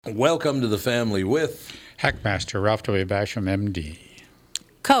Welcome to the family with Hackmaster Ralph W. Basham, MD.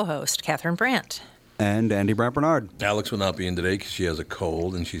 Co-host Catherine Brandt. And Andy Brandt Bernard. Alex will not be in today because she has a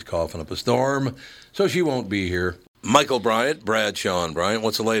cold and she's coughing up a storm, so she won't be here. Michael Bryant, Bradshaw and Bryant,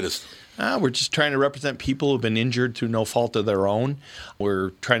 what's the latest? We're just trying to represent people who've been injured through no fault of their own. We're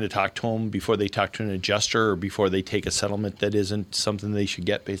trying to talk to them before they talk to an adjuster or before they take a settlement that isn't something they should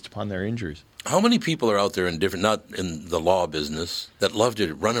get based upon their injuries. How many people are out there in different, not in the law business, that love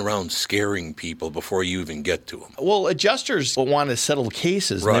to run around scaring people before you even get to them? Well, adjusters want to settle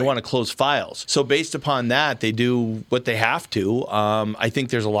cases, Right. and they want to close files. So based upon that, they do what they have to. I think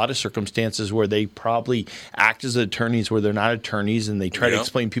there's a lot of circumstances where they probably act as attorneys where they're not attorneys, and they try to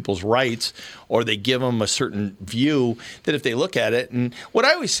explain people's rights, or they give them a certain view that if they look at it. And what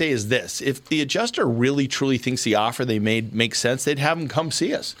I always say is this: if the adjuster really truly thinks the offer they made makes sense, they'd have them come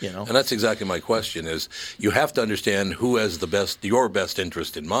see us. And that's exactly my question is, you have to understand who has your best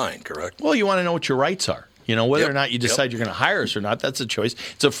interest in mind, correct? Well, you want to know what your rights are. Whether or not you decide you're going to hire us or not, that's a choice.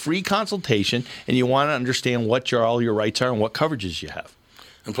 It's a free consultation, and you want to understand what all your rights are and what coverages you have.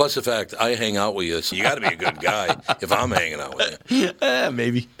 And plus the fact I hang out with you, so you got to be a good guy if I'm hanging out with you.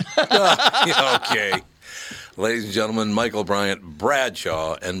 Maybe. Okay. Ladies and gentlemen, Michael Bryant,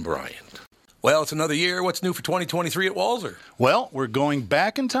 Bradshaw and Bryant. Well, it's another year. What's new for 2023 at Walser? Well, we're going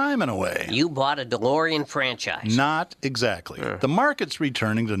back in time in a way. You bought a DeLorean franchise. Not exactly. The market's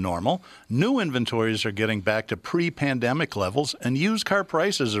returning to normal. New inventories are getting back to pre-pandemic levels, and used car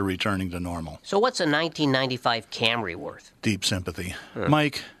prices are returning to normal. So what's a 1995 Camry worth? Deep sympathy.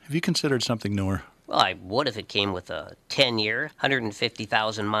 Mike, have you considered something newer? Well, I would if it came with a 10-year,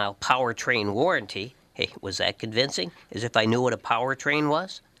 150,000-mile powertrain warranty. Hey, was that convincing? As if I knew what a powertrain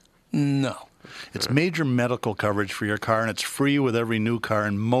was? No. It's major medical coverage for your car, and it's free with every new car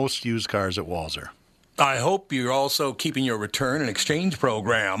and most used cars at Walser. I hope you're also keeping your return and exchange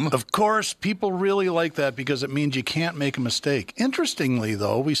program. Of course, people really like that because it means you can't make a mistake. Interestingly,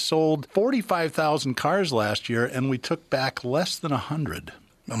 though, we sold 45,000 cars last year, and we took back less than 100.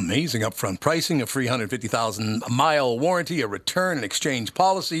 Amazing upfront pricing, a free 150,000-mile warranty, a return and exchange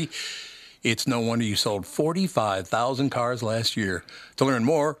policy. It's no wonder you sold 45,000 cars last year. To learn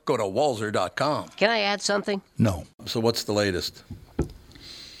more, go to walser.com. Can I add something? No. So what's the latest?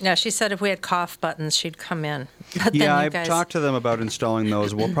 Yeah, she said if we had cough buttons, she'd come in. But Yeah, then you I've guys, talked to them about installing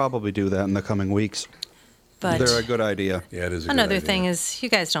those. We'll probably do that in the coming weeks. But They're a good idea. Yeah, it is a good another idea. thing is you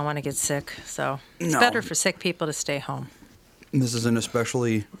guys don't want to get sick, so it's No. better for sick people to stay home. This is an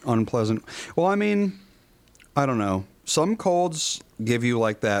especially unpleasant. Well, I mean, I don't know. Some colds give you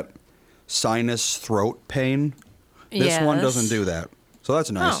like that sinus throat pain. This one Yes. doesn't do that. So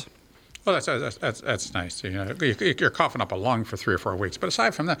that's nice. Oh. Well, that's nice. You're coughing up a lung for 3 or 4 weeks, but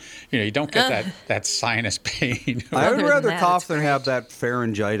aside from that, you don't get that sinus pain. I would Other than rather that, cough it's than great. have that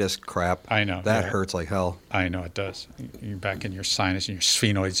pharyngitis crap. I know, That yeah. hurts like hell. I know it does. You're back in your sinus and your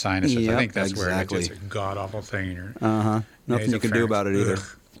sphenoid sinuses. I Yep, think that's exactly. where it's a god awful thing. Nothing you can do about it either.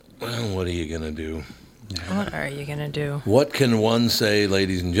 Well, what are you going to do? What are you going to do? What can one say,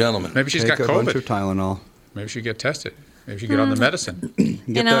 ladies and gentlemen? Maybe she's Take got a bunch COVID. of Tylenol. Maybe she get tested. Maybe she get on the medicine.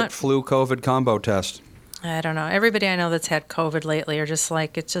 Get know that what? flu COVID combo test. I don't know. Everybody I know that's had COVID lately are just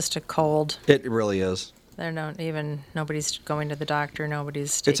like, it's just a cold. It really is. Nobody's going to the doctor.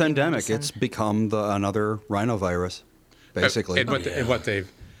 Nobody's It's taking endemic. medicine. It's become another rhinovirus, basically. And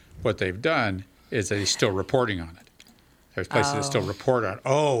what they've done is they're still reporting on it. There's places that still report on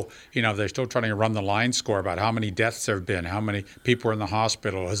it. They're still trying to run the line score about how many deaths there have been, how many people are in the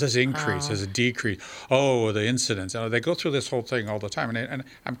hospital. Has this increased? Has it decreased? Oh, the incidents. They go through this whole thing all the time. And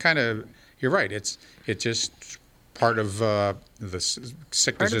I'm kind of, you're right. It's just part of the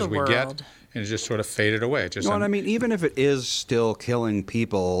sicknesses we get, world. and it's just sort of faded away. No, and I mean, even if it is still killing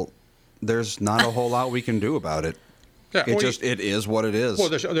people, there's not a whole lot we can do about it. Yeah, It is what it is. Well,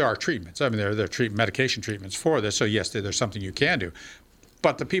 there are treatments. I mean, there are medication treatments for this. So, yes, there's something you can do.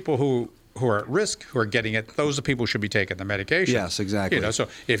 But the people who are at risk, who are getting it, those are the people who should be taking the medication. Yes, exactly. So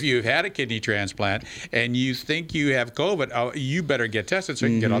if you've had a kidney transplant and you think you have COVID, you better get tested so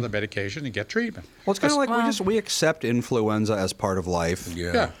you can get on the medication and get treatment. Well, it's kind of like we accept influenza as part of life.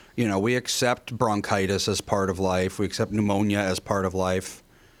 Yeah. We accept bronchitis as part of life. We accept pneumonia as part of life.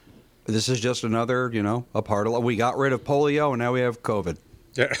 This is just another, a part of life. We got rid of polio, and now we have COVID.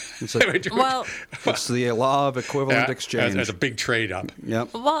 Yeah. Well, It's the law of equivalent exchange. There's a big trade up. Yep.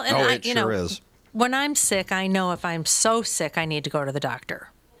 well, and it sure is. When I'm sick, I know if I'm so sick, I need to go to the doctor,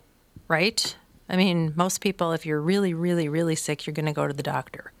 right? I mean, most people, if you're really, really, really sick, you're going to go to the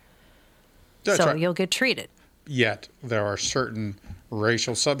doctor. That's so right. you'll get treated. Yet there are certain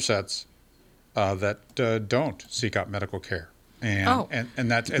racial subsets that don't seek out medical care.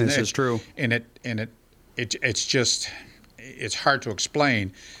 and that's This is true. And it's just it's hard to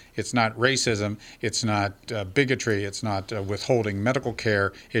explain. It's not racism. It's not bigotry. It's not withholding medical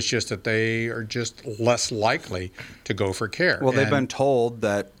care. It's just that they are just less likely to go for care. Well, they've been told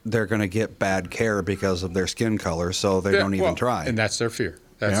that they're going to get bad care because of their skin color, so they don't even try. And that's their fear.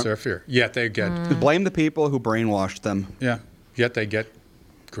 That's their fear. Yet they get blame the people who brainwashed them. Yeah. Yet they get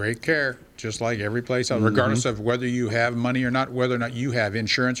great care, just like every place else, regardless of whether you have money or not, whether or not you have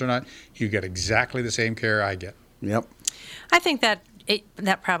insurance or not. You get exactly the same care I get. Yep. I think that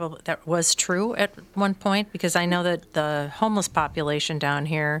that was true at one point, because I know that the homeless population down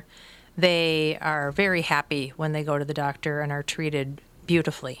here, they are very happy when they go to the doctor and are treated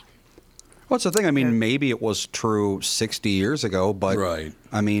beautifully. Well, that's the thing. I mean, maybe it was true 60 years ago, but Right.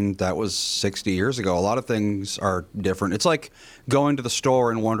 I mean, that was 60 years ago. A lot of things are different. It's like going to the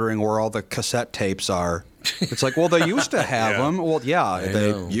store and wondering where all the cassette tapes are. It's like, well, they used to have them. Well, yeah,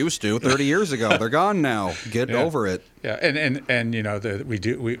 they used to 30 years ago. They're gone now. Get over it. Yeah, and you know, we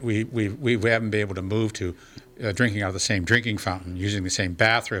haven't been able to move to drinking out of the same drinking fountain, using the same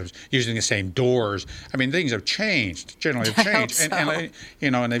bathrooms, using the same doors. I mean, things have changed. Generally, have changed, and you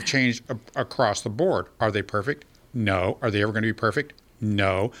know, and they've changed across the board. Are they perfect? No. Are they ever going to be perfect?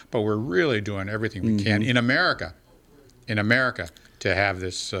 No. But we're really doing everything we can in America, to have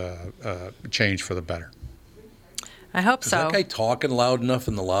this change for the better. I hope Is so. that guy talking loud enough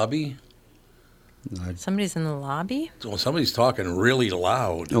in the lobby? Somebody's in the lobby? Well, somebody's talking really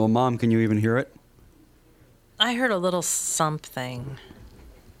loud. Well, Mom, can you even hear it? I heard a little something.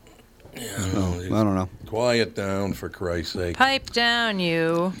 I don't know. Quiet down, for Christ's sake. Pipe down,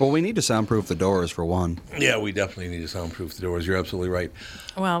 you. Well, we need to soundproof the doors for one. Yeah, we definitely need to soundproof the doors. You're absolutely right.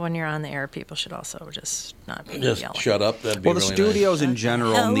 Well, when you're on the air, people should also just not be Just yelling. shut up. That'd be Well, the really studios in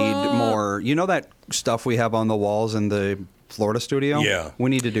general Hello? need more. You know that stuff we have on the walls in the Florida studio? Yeah. We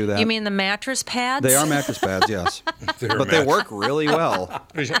need to do that. You mean the mattress pads? They are mattress pads, yes. They're But they work really well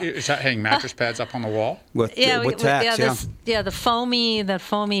Is that hanging mattress pads up on the wall? with tacks, the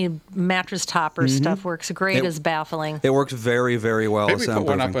foamy mattress topper stuff works great as baffling. It works very, very well Maybe as we put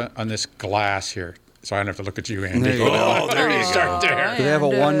one soundproofing. up on this glass here, so I don't have to look at you, Andy. There you go. Oh, there you go. Start there. Do they have a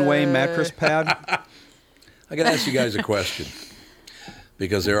one-way mattress pad? I got to ask you guys a question.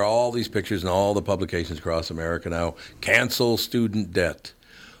 Because there are all these pictures in all the publications across America now. Cancel student debt.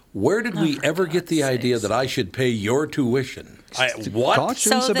 Where did we ever get the idea that I should pay your tuition? What? College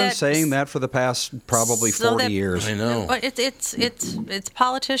students have been saying that for the past probably 40 years. I know. But it's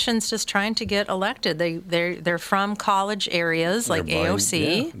politicians just trying to get elected. They're from college areas like They're buying-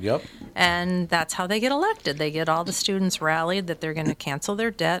 AOC. yeah, yep. And that's how they get elected. They get all the students rallied that they're going to cancel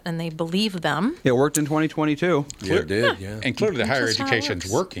their debt, and they believe them. It worked in 2022. Yeah, it did, yeah. And clearly the higher just how it education's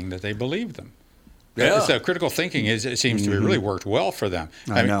works. working, that they believe them. Yeah. So critical thinking it seems to have really worked well for them.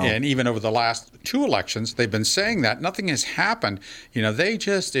 I know. And even over the last 2 elections, they've been saying that nothing has happened. You know, they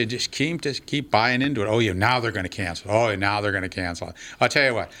just keep buying into it. Oh, yeah, now they're going to cancel. Oh, now they're going to cancel it. I'll tell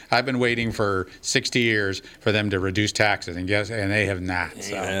you what, I've been waiting for 60 years for them to reduce taxes, and they have not.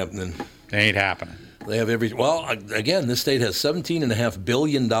 So Ain't happening. it ain't happening. They have well, again, this state has $17.5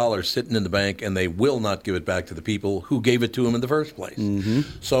 billion sitting in the bank, and they will not give it back to the people who gave it to them in the first place.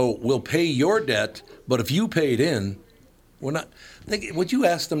 So we'll pay your debt, but if you paid in, we're not. Would you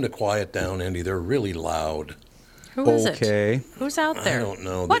ask them to quiet down, Andy? They're really loud. Who is Okay. it? Who's out there? I don't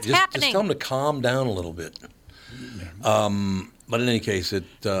know. What's just happening? tell them to calm down a little bit. But in any case,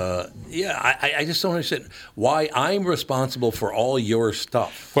 I just don't understand why I'm responsible for all your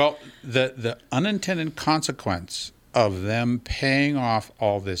stuff. Well, the unintended consequence of them paying off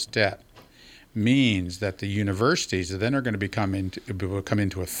all this debt means that the universities then are going to come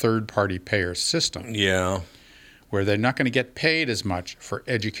into a third-party payer system. Yeah. Where they're not going to get paid as much for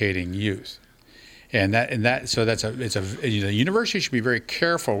educating youth. The university should be very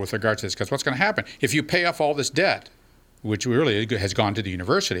careful with regard to this, because what's going to happen if you pay off all this debt, which really has gone to the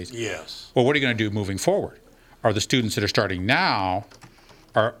universities? Yes. Well, what are you going to do moving forward? Are the students that are starting now,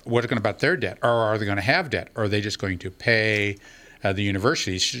 what are going about their debt? Or are they going to have debt? Or are they just going to pay the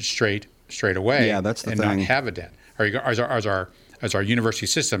universities straight away? Yeah, that's the and thing. not have a debt? Is our university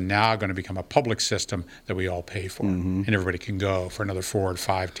system now going to become a public system that we all pay for, and everybody can go for another 4,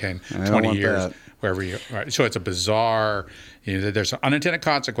 5, 10, I don't 20 want years, that. wherever you. Right. So it's a bizarre. There's unintended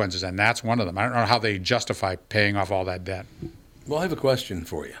consequences, and that's one of them. I don't know how they justify paying off all that debt. Well, I have a question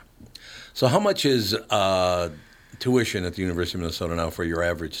for you. So how much is tuition at the University of Minnesota now for your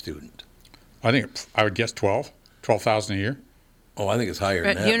average student? I would guess $12,000 a year. Oh, I think it's higher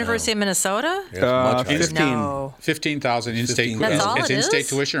than At that University of Minnesota? now. Yeah, it's much higher. 15. No. 15,000 in-state. That's all it's it in-state is?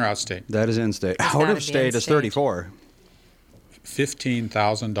 tuition or out-state? That is in-state. It's gotta Out be of state is in-state. 34.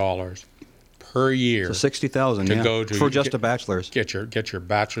 $15,000 per year. So 60,000, to yeah, go to for just a bachelor's. Get your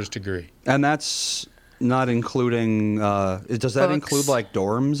bachelor's degree. And that's not including. Does that Books. include like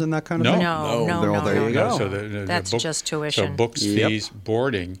dorms and that kind of No. thing? No, there you go. So That's just tuition. So books, fees,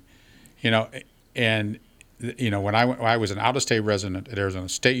 boarding, and when I was an out-of-state resident at Arizona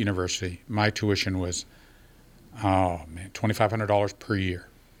State University, my tuition was, $2,500 per year,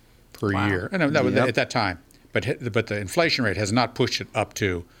 and that was at that time. But the inflation rate has not pushed it up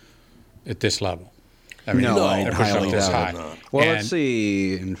to at this level. I mean, I pushed it up highly this doubt high. it. Well, let's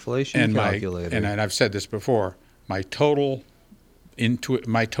see, inflation calculator. And I've said this before. My total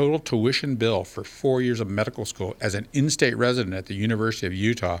tuition bill for 4 years of medical school as an in-state resident at the University of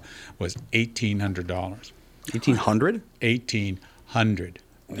Utah was $1,800. 1,800? $1,800.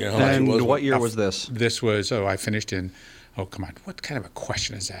 And what year was this? This was I finished in. Oh, come on! What kind of a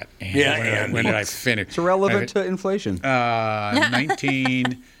question is that? Andy? Yeah, when did I finish? It's irrelevant to inflation.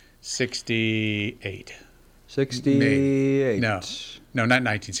 1968. 68. No, not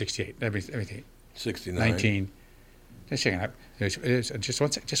 1968. Everything. 69. 19. Just a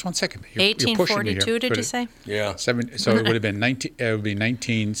second. Just one second. You're pushing me 1842, here. did you say? Yeah. So it would have been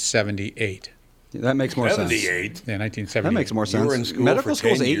 1978. That makes more sense. 78. Yeah, 1978. That makes more sense. You were in school Medical for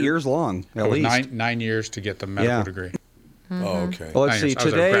school is 10 8 years. years long, at It was least. nine years to get the medical degree. Oh, okay. Well, let's 9 see. years. I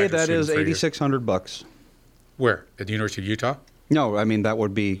was a Today, graduate that student is for a year. $8,600. Where? At the University of Utah? No, I mean that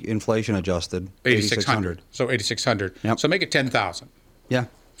would be inflation adjusted. 8,600. So 8,600. Yep. So make it 10,000 Yeah,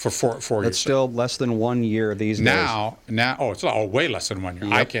 for four years. that's still less than 1 year these days. Now, it's way less than 1 year.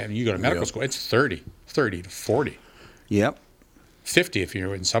 I can't. You go to medical school, it's 30 to 40. Yep. 50 if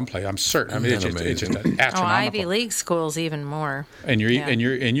you're in some place. I'm certain. I mean, it's just an astronomical. Ivy League schools even more. And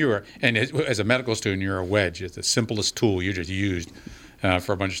as a medical student, you're a wedge. It's the simplest tool you just used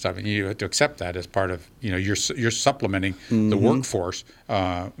for a bunch of stuff, and you have to accept that as part of you're supplementing the workforce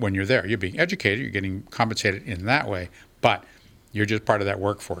when you're there. You're being educated. You're getting compensated in that way, but you're just part of that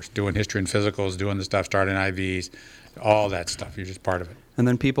workforce, doing history and physicals, doing the stuff, starting IVs, all that stuff. You're just part of it. And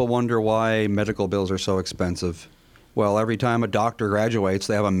then people wonder why medical bills are so expensive. Well, every time a doctor graduates,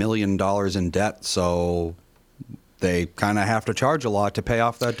 they have $1 million in debt, so they kind of have to charge a lot to pay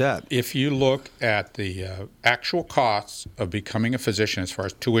off that debt. If you look at the actual costs of becoming a physician as far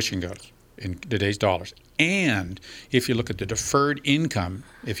as tuition goes in today's dollars, and if you look at the deferred income,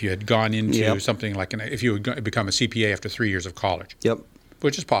 if you had gone into something like if you would become a CPA after 3 years of college,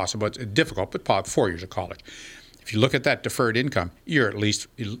 which is possible, it's difficult, but 4 years of college. If you look at that deferred income, you're at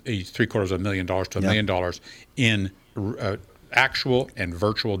least $750,000 to $1 million in actual and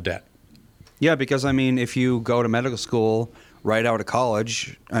virtual debt. Yeah, because, I mean, if you go to medical school right out of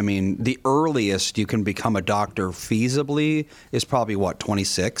college, I mean, the earliest you can become a doctor feasibly is probably,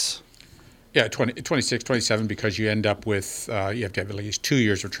 26? Yeah, 26, 27, because you end up with, you have to have at least 2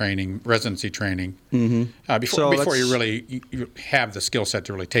 years of training, residency training, before you really you have the skill set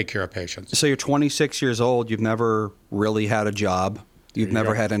to really take care of patients. So you're 26 years old, you've never really had a job, you've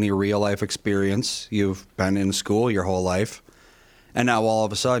never had any real-life experience, you've been in school your whole life, and now all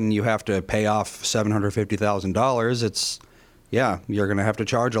of a sudden you have to pay off $750,000. You're going to have to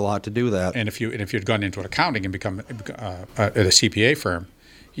charge a lot to do that. And if you'd gone into accounting and become at a CPA firm,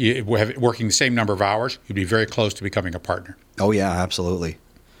 working the same number of hours, you'd be very close to becoming a partner. Oh, yeah, absolutely.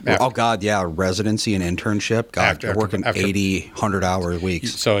 Residency and internship. God, they're working 80, 100-hour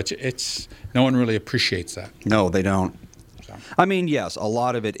weeks. So it's no one really appreciates that. No, they don't. So. I mean, yes, a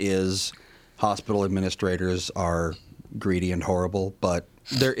lot of it is hospital administrators are greedy and horrible, but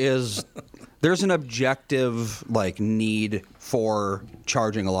there's an objective need for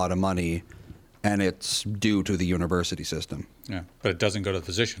charging a lot of money, and it's due to the university system. Yeah, but it doesn't go to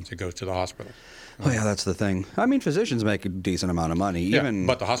physicians; it goes to the hospital. Oh yeah, that's the thing. I mean, physicians make a decent amount of money.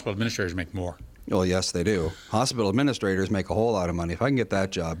 But the hospital administrators make more. Well, yes, they do. Hospital administrators make a whole lot of money. If I can get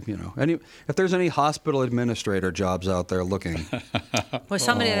that job, if there's any hospital administrator jobs out there looking. With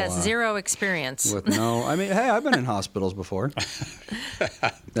somebody that has zero experience. I've been in hospitals before.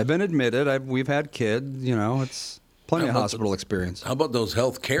 I've been admitted. We've had kids. It's plenty of hospital experience. How about those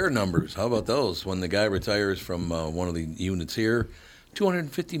health care numbers? How about those? When the guy retires from one of the units here,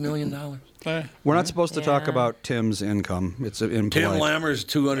 $250 million. We're not supposed to talk about Tim's income. It's impolite. Tim Lammer's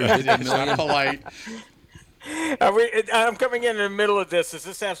 $250 million. It's not polite. I'm coming in the middle of this. Does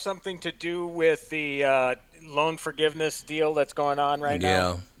this have something to do with the loan forgiveness deal that's going on right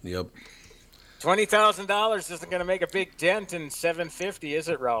now? Yeah. Yep. $20,000 isn't going to make a big dent in $750, is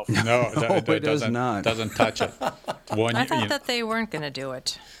it, Ralph? No, it does not. Doesn't touch it. I thought that they weren't going to do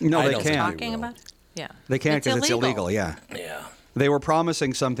it. No, they don't can't. Talking about? Yeah. They can't because it's illegal. Yeah. Yeah. They were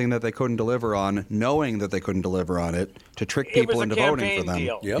promising something that they couldn't deliver on, knowing that they couldn't deliver on it, to trick people into voting for them.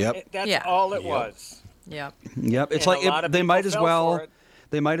 Deal. Yep. That's all it was. Yep. Yep. It's And like a lot of they people might as fell well. for it.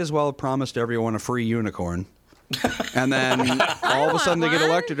 They might as well have promised everyone a free unicorn. And then all of a sudden they get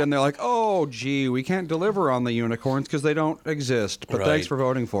elected and they're like, oh, gee, we can't deliver on the unicorns because they don't exist. But Right. thanks for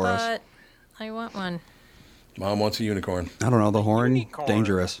voting for us. But I want one. Mom wants a unicorn. I don't know. The horn, unicorn.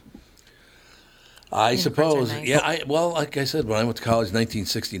 dangerous. I Unicorns suppose. are nice. Yeah. Well, like I said, when I went to college in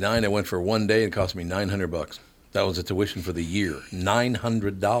 1969, I went for one day. It cost me $900. That was the tuition for the year.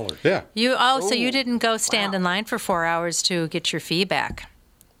 $900. Yeah. So you didn't go stand in line for 4 hours to get your fee back?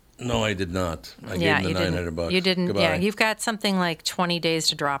 No, I did not. I Yeah, gave you them the didn't. $900. You didn't. Goodbye. Yeah, you've got something like 20 days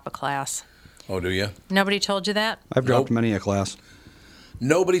to drop a class. Oh, do you? Nobody told you that? I've dropped Nope. many a class.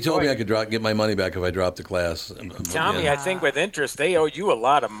 Nobody told me I could get my money back if I dropped the class. Tommy, Yeah. I think with interest, they owe you a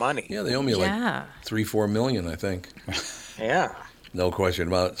lot of money. Yeah, they owe me Yeah. like $3-4 million, I think. Yeah. No question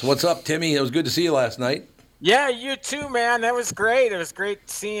about it. So what's up, Timmy? It was good to see you last night. Yeah, you too, man. That was great. It was great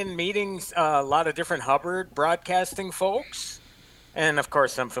seeing meetings, a lot of different Hubbard broadcasting folks. And, of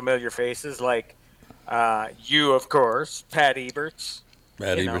course, some familiar faces like you, of course, Pat Eberts.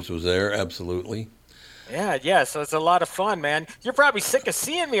 Matt Eberts was there, absolutely. Yeah, so it's a lot of fun, man. You're probably sick of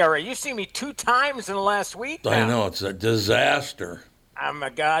seeing me already. You've seen me 2 times in the last week now. I know, it's a disaster. I'm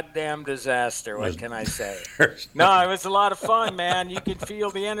a goddamn disaster. What can I say? No, it was a lot of fun, man. You could feel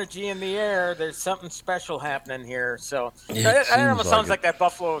the energy in the air. There's something special happening here. So Yeah, it it almost seems sounds like like that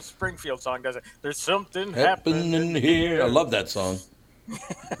Buffalo Springfield song, doesn't it? There's something happening Happening here. I love that song.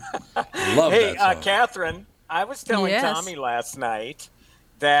 Love Hey, that song. Catherine, I was telling Yes. Tommy last night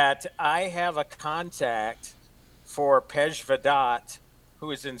that I have a contact for Pej Vedat, who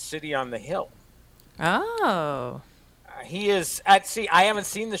is in City on the Hill. Oh. He is. See, I haven't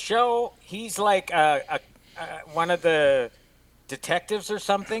seen the show. He's like one of the detectives or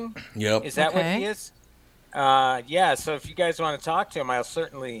something. Yep. Is that what Okay. he is? Yeah. So if you guys want to talk to him, I'll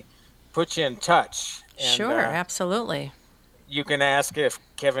certainly put you in touch. And, Sure, absolutely. You can ask if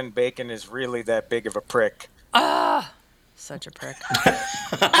Kevin Bacon is really that big of a prick. Such a prick.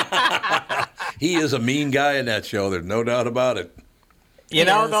 He is a mean guy in that show. There's no doubt about it. You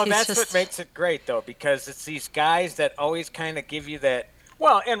know, is. though, He's that's just- what makes it great, though, because it's these guys that always kind of give you that.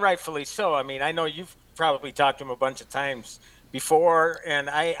 Well, and rightfully so. I mean, I know you've probably talked to him a bunch of times before, and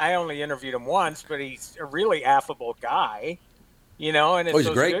I only interviewed him once, but he's a really affable guy, you know, and it's he's a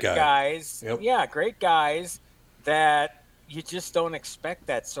those great good guy. guys. Yep. Yeah, great guys that you just don't expect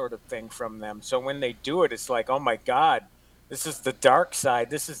that sort of thing from them. So when they do it, it's like, oh, my God, this is the dark side.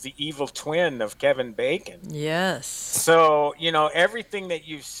 This is the evil twin of Kevin Bacon. Yes. So, you know, everything that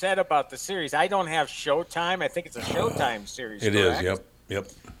you've said about the series, I don't have Showtime. I think it's a Showtime series. It is. correct? Yep.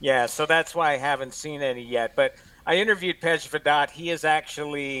 Yeah, so that's why I haven't seen any yet. But I interviewed Pej Vedat. He is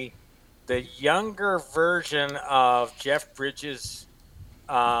actually the younger version of Jeff Bridges'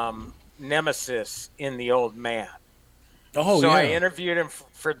 nemesis in The Old Man. Oh, So yeah. I interviewed him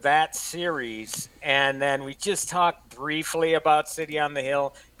for that series, and then we just talked briefly about City on the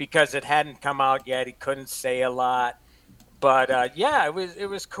Hill because it hadn't come out yet. He couldn't say a lot, but yeah, it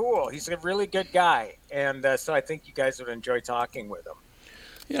was cool. He's a really good guy, and so I think you guys would enjoy talking with him.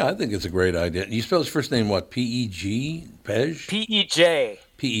 Yeah, I think it's a great idea. You spell his first name what? P-E-G? Pej? P-E-J.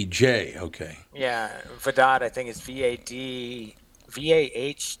 P-E-J. Okay. Yeah, Vedat, I think is V-A-H-D-A-T.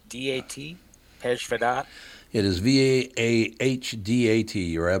 Pej Vedat. It is V-A-H-D-A-T.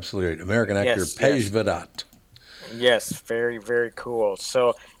 You're absolutely right. American actor Yes, Pej yes. Vedat. Yes, very, very cool.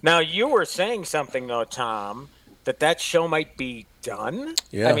 So now you were saying something, though, Tom, that show might be done.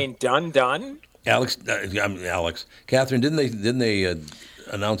 Yeah. I mean, done. Alex. Catherine, didn't they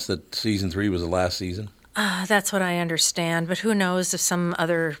announce that season 3 was the last season? That's what I understand, but who knows if some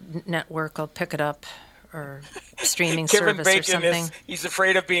other network will pick it up or streaming Kevin service or Bacon something. he's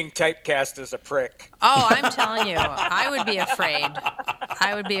afraid of being typecast as a prick. Oh, I'm telling you, I would be afraid.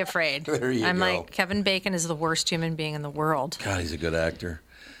 I would be afraid. There you I'm go. like, Kevin Bacon is the worst human being in the world. God, he's a good actor.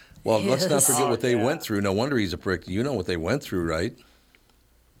 Well, let's not Yes. forget what they went through. No wonder he's a prick. You know what they went through, right?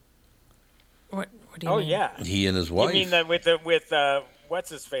 What do you Oh mean? yeah. He and his You wife, mean that with what's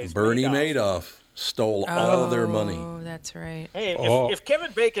his face? Bernie Madoff. Madoff, stole all their money. Oh, that's right. Hey, Oh. if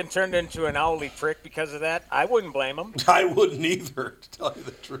Kevin Bacon turned into an owly prick because of that, I wouldn't blame him. I wouldn't either, to tell you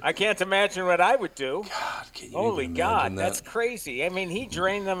the truth. I can't imagine what I would do. God, can you Holy even God, imagine that? that's crazy. I mean, he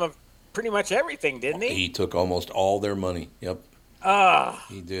drained them of pretty much everything, didn't he? He took almost all their money. Yep, Ah,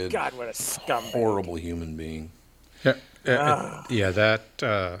 he did. God, what a scumbag. Horrible human being.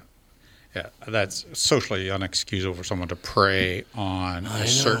 That's socially unexcusable for someone to prey on a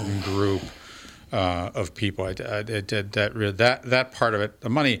certain group of people. That part of it, the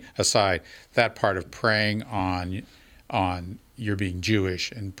money aside, that part of preying on you're being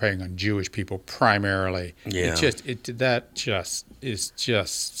Jewish and preying on Jewish people primarily. Yeah. That is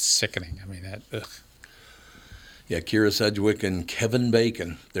just sickening. I mean, that. Ugh. Yeah, Kira Sedgwick and Kevin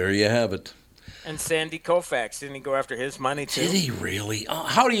Bacon. There you have it. And Sandy Koufax, didn't he go after his money too? Did he really?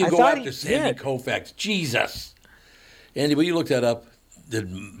 How do you go after Sandy Koufax? Jesus. Andy, will you look that up?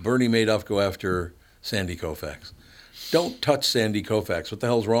 Did Bernie Madoff go after Sandy Koufax? Don't touch Sandy Koufax. What the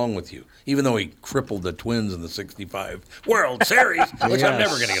hell's wrong with you? Even though he crippled the Twins in the '65 World Series, which I'm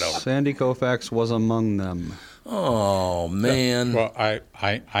never going to get over. Sandy Koufax was among them. Oh man. Well,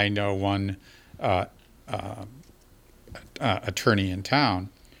 I know one attorney in town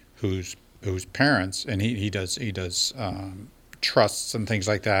whose parents, and he does trusts and things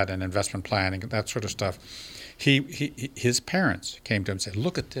like that, and investment planning and that sort of stuff. His parents came to him and said,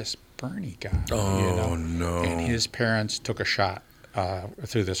 "Look at this Bernie guy." Oh no! And his parents took a shot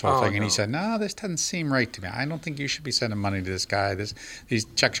through this whole thing, and he said, "No, this doesn't seem right to me. I don't think you should be sending money to this guy. These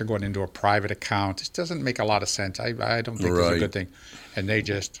checks are going into a private account. This doesn't make a lot of sense. I don't think this is a good thing." And they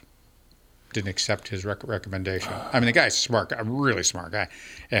just didn't accept his recommendation. I mean, the guy's smart, a really smart guy,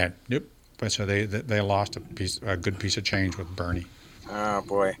 and nope. So they lost a good piece of change with Bernie. Oh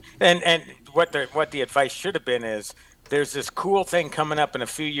boy! And what the advice should have been is there's this cool thing coming up in a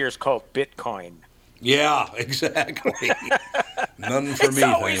few years called Bitcoin. Yeah, exactly. None for me. It's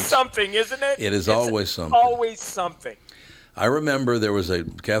always something, isn't it? It is always something. Always something. I remember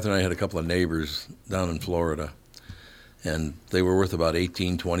Catherine and I had a couple of neighbors down in Florida, and they were worth about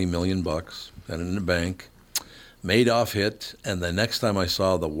 18, 20 million bucks, and in the bank. Madoff hit, and the next time I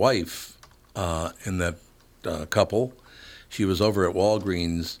saw the wife in that couple, she was over at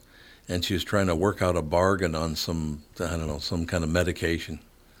Walgreens, and she was trying to work out a bargain on some kind of medication.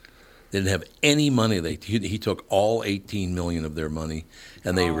 They didn't have any money. He took all 18 million of their money,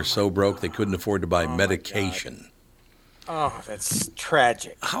 and they were so broke they couldn't afford to buy medication. Oh, that's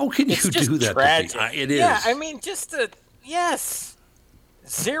tragic. How can you do that? Tragic. It is. Yeah, I mean,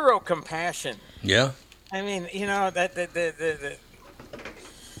 zero compassion. Yeah. I mean,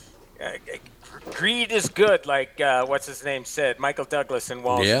 greed is good, like what's his name said, Michael Douglas in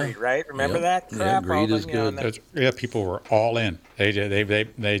Wall Street, right? Remember that crap? Yeah, greed is good. People were all in.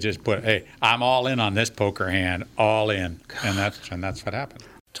 They just put, "Hey, I'm all in on this poker hand, all in," and that's what happened.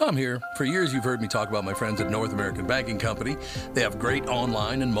 Tom here. For years, you've heard me talk about my friends at North American Banking Company. They have great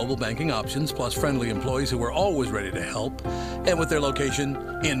online and mobile banking options, plus friendly employees who are always ready to help. And with their location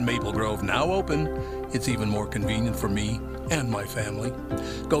in Maple Grove now open, it's even more convenient for me and my family.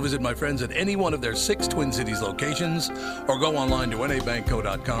 Go visit my friends at any one of their 6 Twin Cities locations, or go online to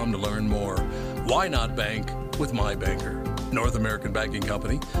nabankco.com to learn more. Why not bank with my banker? North American Banking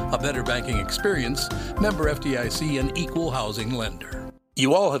Company, a better banking experience, member FDIC, and equal housing lender.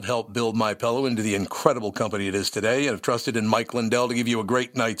 You all have helped build MyPillow into the incredible company it is today, and have trusted in Mike Lindell to give you a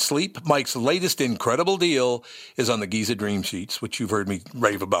great night's sleep. Mike's latest incredible deal is on the Giza Dream Sheets, which you've heard me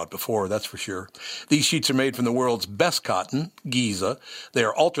rave about before, that's for sure. These sheets are made from the world's best cotton, Giza. They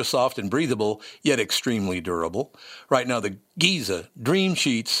are ultra soft and breathable, yet extremely durable. Right now, the Giza Dream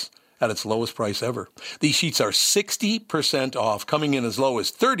Sheets at its lowest price ever. These sheets are 60% off, coming in as low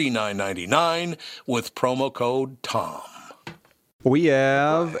as $39.99 with promo code TOM. We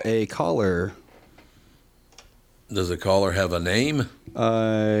have a caller. Does the caller have a name?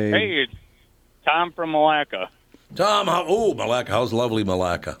 Hey, it's Tom from Malacca. Tom, Malacca. How's lovely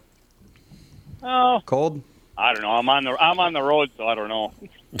Malacca? Oh, cold. I don't know. I'm on the road, so I don't know.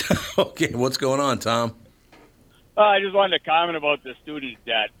 Okay, what's going on, Tom? I just wanted to comment about the student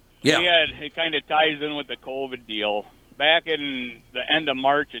debt. Yeah. It kind of ties in with the COVID deal. Back in the end of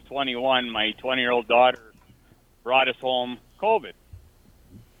March of 21, my 20-year-old daughter brought us home COVID.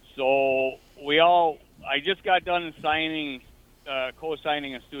 So I just got done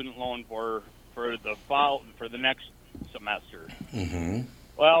co-signing a student loan for the next semester. Mm-hmm.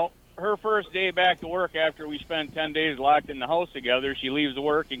 Well, her first day back to work after we spent 10 days locked in the house together, she leaves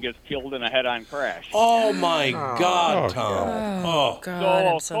work and gets killed in a head-on crash. Oh, my God, Tom. Oh, God,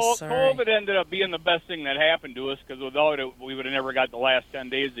 I'm so sorry. COVID ended up being the best thing that happened to us, because without it, we would have never got the last 10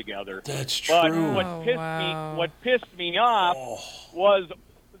 days together. That's But true. what pissed me off was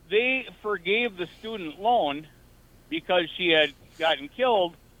they forgave the student loan because she had gotten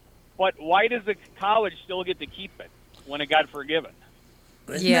killed, but why does the college still get to keep it when it got forgiven?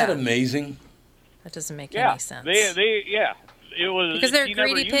 Isn't that amazing? That doesn't make any sense. It was because they're she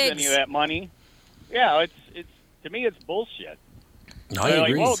greedy never used pigs. any of that money. Yeah, it's to me it's bullshit. I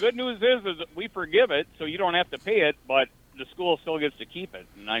agree. Well, good news is we forgive it, so you don't have to pay it, but the school still gets to keep it,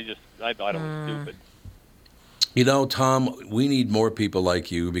 and I thought it was stupid. You know, Tom, we need more people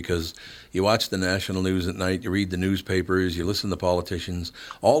like you because you watch the national news at night, you read the newspapers, you listen to politicians.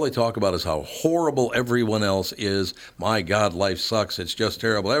 All they talk about is how horrible everyone else is. My God, life sucks. It's just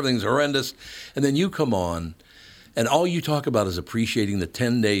terrible. Everything's horrendous. And then you come on, and all you talk about is appreciating the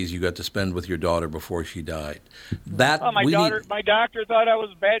 10 days you got to spend with your daughter before she died. My doctor thought I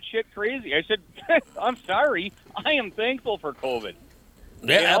was batshit crazy. I said, I'm sorry. I am thankful for COVID.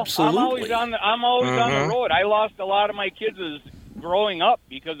 Yeah, absolutely. I'm always on the road. I lost a lot of my kids growing up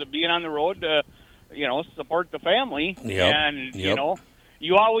because of being on the road to, support the family. Yep. And,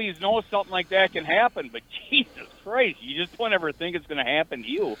 you always know something like that can happen, but Jesus Christ, you just don't ever think it's going to happen to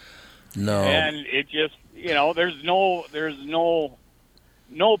you. No. And it just, there's no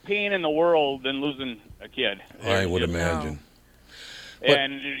pain in the world than losing a kid. I would imagine.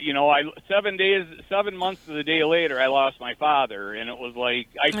 And 7 months to the day later, I lost my father, and it was like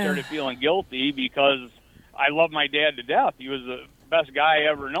I started feeling guilty because I love my dad to death. He was the best guy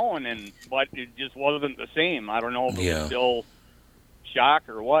I ever known, but it just wasn't the same. I don't know if it was still shock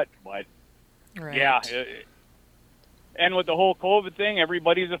or what, but yeah. And with the whole COVID thing,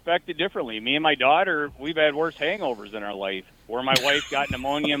 everybody's affected differently. Me and my daughter, we've had worse hangovers in our life, where my wife got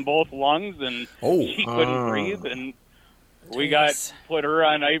pneumonia in both lungs and she couldn't breathe, and we put her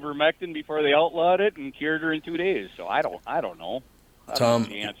on ivermectin before they outlawed it and cured her in 2 days. So I don't know. I don't know Tom, what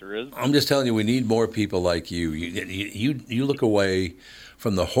the answer is. I'm just telling you, we need more people like you. You look away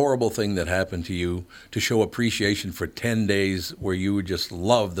from the horrible thing that happened to you to show appreciation for 10 days where you would just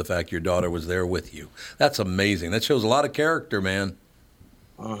love the fact your daughter was there with you. That's amazing. That shows a lot of character, man.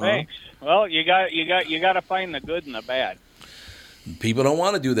 Thanks. Well, you got to find the good and the bad. People don't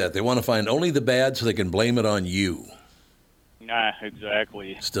want to do that. They want to find only the bad so they can blame it on you. Nah,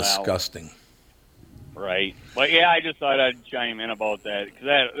 exactly. It's disgusting. Right. But, yeah, I just thought I'd chime in about that because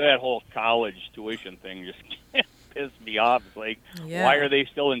that whole college tuition thing just pissed me off. It's like, why are they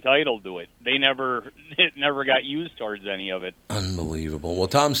still entitled to it? It never got used towards any of it. Unbelievable. Well,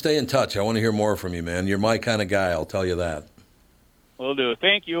 Tom, stay in touch. I want to hear more from you, man. You're my kind of guy, I'll tell you that. Will do.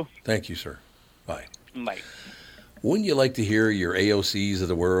 Thank you. Thank you, sir. Bye. Bye. Wouldn't you like to hear your AOCs of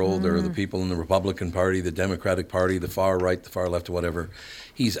the world or the people in the Republican Party, the Democratic Party, the far right, the far left, or whatever?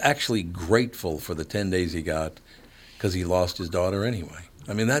 He's actually grateful for the 10 days he got because he lost his daughter anyway.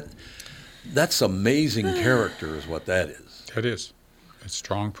 I mean, that's amazing character is what that is. It is. A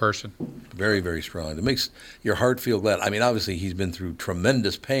strong person. Very, very strong. It makes your heart feel glad. I mean, obviously, he's been through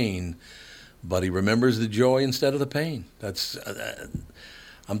tremendous pain, but he remembers the joy instead of the pain. That's...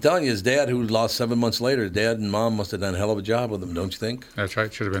 I'm telling you, his dad, who lost 7 months later, dad and mom must have done a hell of a job with him, don't you think? That's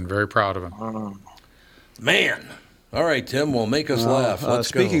right. Should have been very proud of him. Man. All right, Tim, well, make us laugh. Let's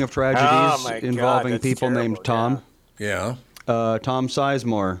speaking go. of tragedies involving people named Tom. Yeah. Tom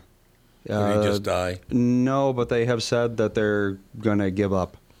Sizemore. Did he just die? No, but they have said that they're going to give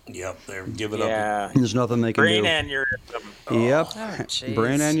up. Yep, they're giving up. There's nothing they can Brain do. aneurysm. Yep.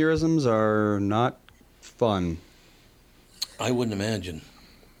 Brain aneurysms are not fun. I wouldn't imagine.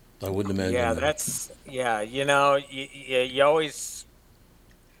 Yeah, that's you always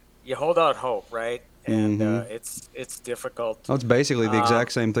hold out hope, right? And it's difficult. Oh, it's basically the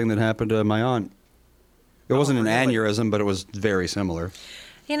exact same thing that happened to my aunt. It wasn't an aneurysm, but it was very similar.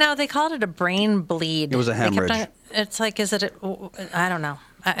 They called it a brain bleed. It was a hemorrhage. It's like, I don't know.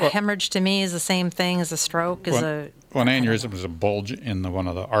 A hemorrhage to me is the same thing as a stroke. An aneurysm is a bulge in one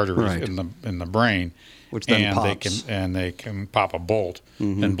of the arteries in the brain. Which then pops. They can pop a bolt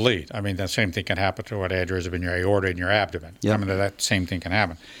and bleed. I mean, the same thing can happen to an aneurysm in your aorta and your abdomen. Yep. I mean, that same thing can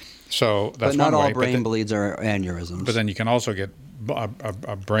happen. So that's but not one way. all brain bleeds are aneurysms. But then you can also get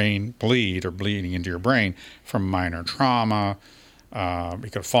a brain bleed or bleeding into your brain from minor trauma. He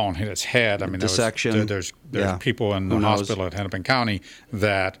could have fallen and hit his head. I mean, dissection. There's people in the hospital at Hennepin County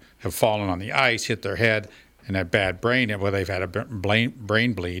that have fallen on the ice, hit their head, and had bad brain, where they've had a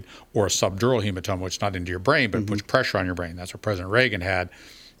brain bleed or a subdural hematoma, which is not into your brain, but puts pressure on your brain. That's what President Reagan had,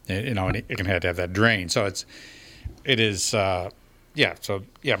 and it can have to have that drain. So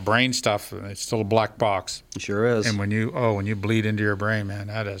brain stuff, it's still a black box. It sure is. And when you bleed into your brain,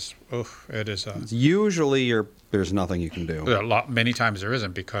 man, it is. Usually there's nothing you can do. Many times there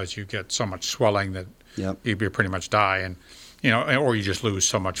isn't, because you get so much swelling that you pretty much die, and or you just lose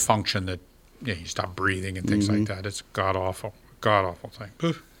so much function that you stop breathing and things like that. It's god awful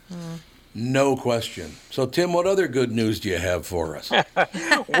thing. No question. So, Tim, what other good news do you have for us?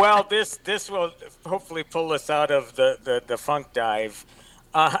 Well, this will hopefully pull us out of the funk dive.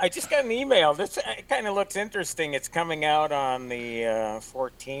 I just got an email. This kind of looks interesting. It's coming out on the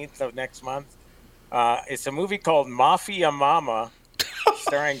 14th of next month. It's a movie called Mafia Mama,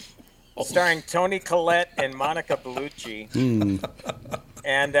 starring Toni Collette and Monica Bellucci.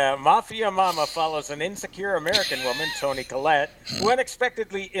 And Mafia Mama follows an insecure American woman, Toni Collette, who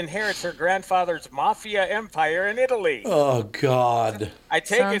unexpectedly inherits her grandfather's mafia empire in Italy. Oh, God. I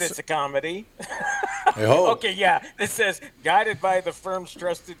take it it's a comedy. I hope. Okay, yeah. It says, guided by the firm's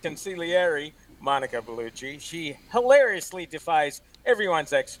trusted consigliere, Monica Bellucci, she hilariously defies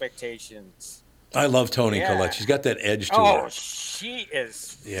everyone's expectations. I love Toni Collette. She's got that edge to her. Oh, she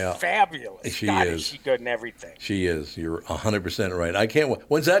is fabulous. She God, is. She's good in everything. She is. You're 100% right. I can't.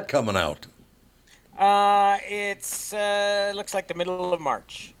 When's that coming out? It's looks like the middle of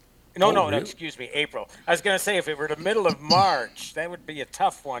March. No, excuse me, April. I was going to say if it were the middle of March, that would be a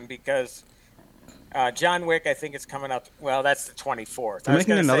tough one because John Wick, I think it's coming out. Well, that's the 24th. They're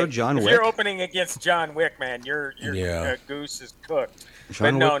making another John Wick. If you're opening against John Wick, man, your goose is cooked.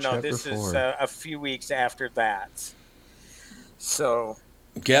 John but Wick no, this 4. is a few weeks after that. So,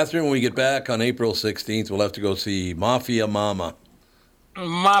 Catherine, when we get back on April 16th, we'll have to go see Mafia Mama.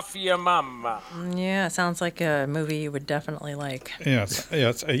 Mafia Mama. Yeah, it sounds like a movie you would definitely like. Yeah,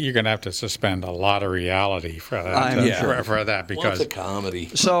 you're going to have to suspend a lot of reality for that. For that because it's a comedy.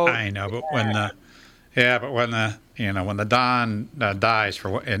 So I know, but when the Don dies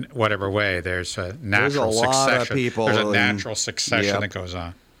in whatever way, there's a natural succession. Lot of people there's a natural succession that goes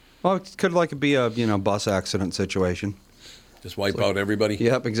on. Well, it could be a bus accident situation. Just wipe out everybody?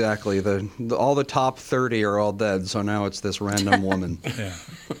 Yep, exactly. All the top 30 are all dead, so now it's this random woman. Yeah.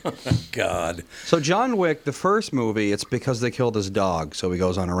 God. So John Wick, the first movie, it's because they killed his dog, so he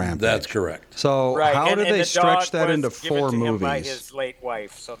goes on a rampage. That's correct. So how did they stretch that into 4 to movies? Him by his late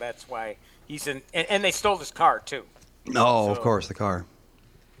wife, so that's why he's in. And they stole his car too. Oh, of course, the car.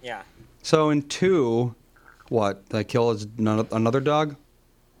 Yeah. So in 2, what? They kill another dog?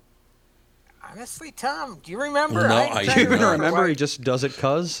 Honestly, Tom, do you remember? No, I do even remember. He just does it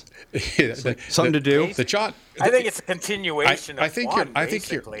cause something to do. I think it's a continuation. I think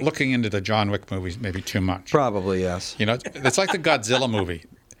you're looking into the John Wick movies maybe too much. Probably yes. It's like the Godzilla movie.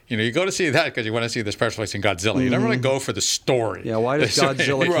 You go to see that because you want to see the special effects in Godzilla. You don't really go for the story. Yeah, why does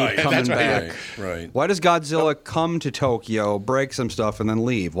Godzilla keep coming back? Right. Why does Godzilla come to Tokyo, break some stuff, and then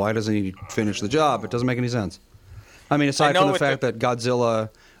leave? Why doesn't he finish the job? It doesn't make any sense. I mean, aside from the fact that Godzilla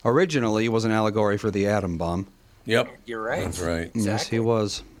originally was an allegory for the atom bomb. Yep. You're right. That's right. Exactly. Yes, he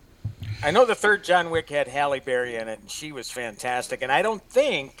was. I know the third John Wick had Halle Berry in it, and she was fantastic. And I don't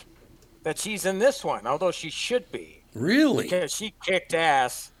think that she's in this one, although she should be. Really? Because she kicked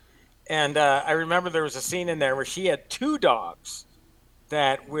ass. And I remember there was a scene in there where she had 2 dogs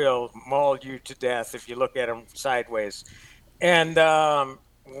that will maul you to death if you look at them sideways. And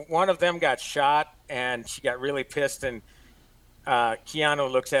one of them got shot, and she got really pissed, and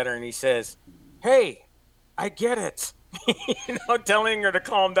Keanu looks at her and he says, "Hey, I get it." Telling her to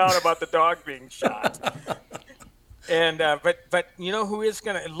calm down about the dog being shot. And but you know who is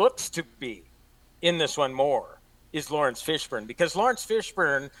it looks to be in this one more is Lawrence Fishburne, because Lawrence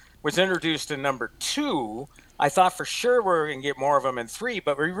Fishburne was introduced in number 2. I thought for sure we were going to get more of him in 3,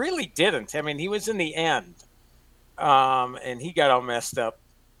 but we really didn't. I mean, he was in the end, and he got all messed up.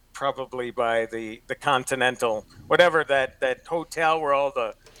 Probably by the Continental, whatever that hotel where all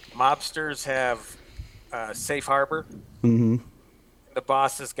the mobsters have safe harbor. Mm-hmm. The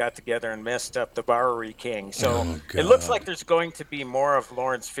bosses got together and messed up the Bowery King. So it looks like there's going to be more of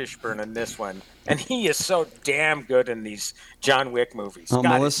Lawrence Fishburne in this one, and he is so damn good in these John Wick movies. Well,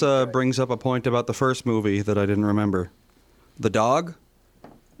 Melissa brings up a point about the first movie that I didn't remember. The dog,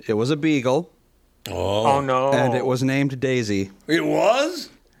 it was a beagle. Oh no! And it was named Daisy. It was?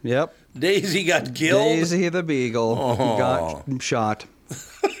 Yep. Daisy got killed? Daisy the beagle got shot.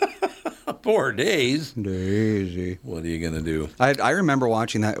 Poor Daisy. What are you going to do? I remember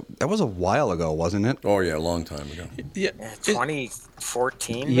watching that. That was a while ago, wasn't it? Oh, yeah, a long time ago. Yeah,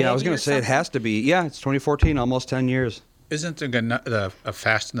 2014. Yeah, I was going to say it has to be. Yeah, it's 2014, almost 10 years. Isn't the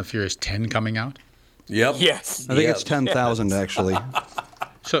Fast and the Furious 10 coming out? Yep. Yes. I think it's 10,000 actually.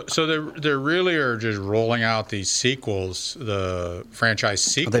 So they really are just rolling out these sequels, the franchise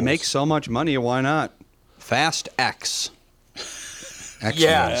sequels. They make so much money, why not? Fast X. X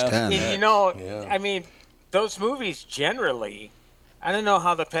yeah. 10. I mean, those movies generally, I don't know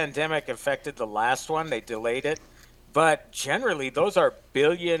how the pandemic affected the last one. They delayed it. But generally, those are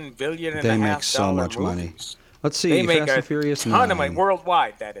billion and a half They make so much money. movies. Let's see, they make Fast and Furious 9. ton of money,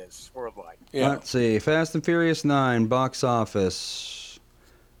 worldwide, that is. Worldwide. Yeah. Let's see, Fast and Furious 9, box office.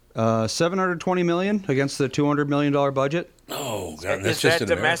 $720 million against the $200 million budget. Oh, God, that's Is just that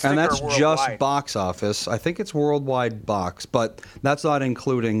domestic and that's or just worldwide? box office. I think it's worldwide box, but that's not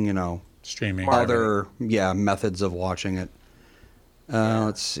including, streaming. other methods of watching it.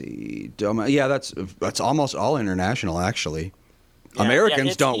 Let's see. Yeah, that's almost all international, actually.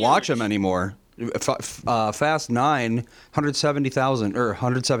 Americans don't watch them anymore. Fast 9, 170,000 or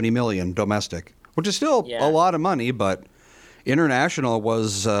 170 million domestic, which is still a lot of money, but international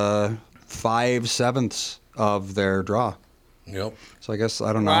was 5/7 of their draw. Yep. So I guess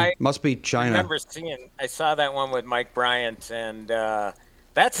I don't know. Must be China. I saw that one with Mike Bryant, and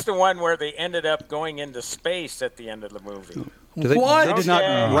that's the one where they ended up going into space at the end of the movie. What? They did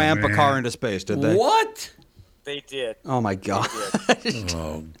not ramp a car into space, did they? What? They did. Oh my God!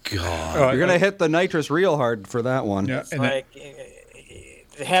 Oh God! You're gonna hit the nitrous real hard for that one. Yeah,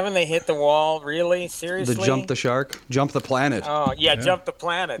 haven't they hit the wall? Really? Seriously? The jump the shark, jump the planet. Oh yeah, jump the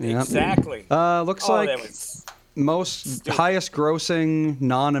planet. Yep. Exactly. Looks like most highest grossing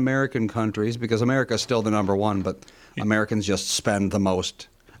non-American countries, because America's still the number one, but Americans just spend the most.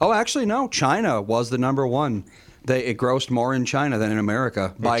 Oh, actually, no. China was the number one. It grossed more in China than in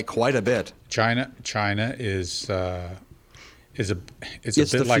America by quite a bit. China is a bit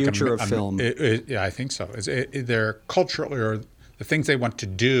the like future of film. Yeah, I think so. They're culturally, or the things they want to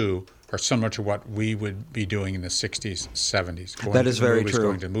do are similar to what we would be doing in the 60s, 70s. That is very true.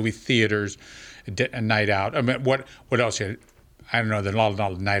 Going to movie theaters, a night out. I mean, what else? I don't know. There's not a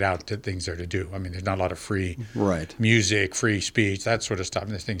lot of night out things there to do. I mean, there's not a lot of free music, free speech, that sort of stuff.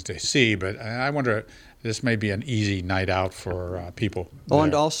 And there's things to see. But I wonder, this may be an easy night out for people. Oh,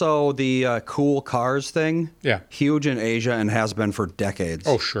 and also the cool cars thing. Yeah. Huge in Asia and has been for decades.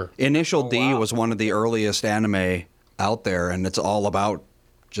 Oh, sure. Initial D was one of the earliest anime out there, and it's all about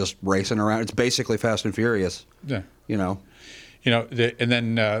just racing around. It's basically Fast and Furious. Yeah. And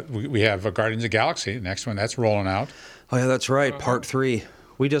then we have Guardians of the Galaxy, the next one, that's rolling out. Oh, yeah, that's right. Part 3.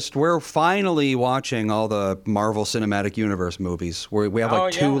 We're finally watching all the Marvel Cinematic Universe movies. We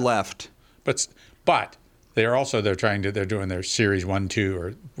have 2 left. But they're doing their series 1, 2,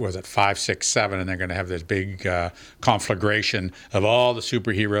 or was it 5, 6, 7, and they're going to have this big conflagration of all the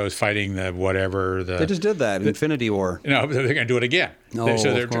superheroes fighting the whatever. They just did that, Infinity War. They're going to do it again. Oh,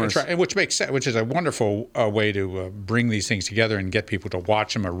 so they're of course. which makes sense, which is a wonderful way to bring these things together and get people to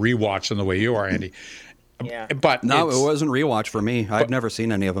watch them or rewatch them the way you are, Andy. Yeah. But no, it wasn't rewatch for me. I've never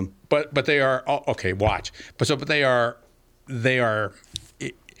seen any of them. But they are watch. But they are.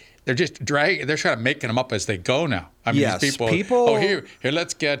 They're just dragging. They're trying to making them up as they go now. I mean, these people. Oh, here,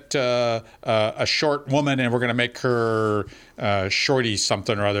 let's get a short woman, and we're going to make her shorty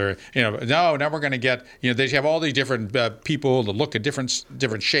something or other. Now we're going to get. They have all these different people that look at different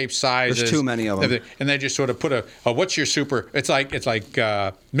shapes, sizes. There's too many of them, and they just sort of put what's your super? It's like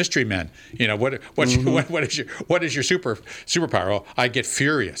Mystery Men. What is your superpower? Oh, I get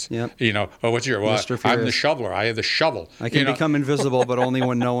furious. Yep. What's your? Mr. Furious. I'm the shoveler. I have the shovel. I can become invisible, but only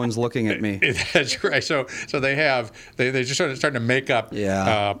when no one's looking at me. That's right. So they just sort of starting to make up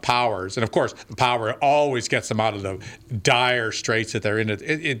powers, and of course the power always gets them out of the dire straits that they're in.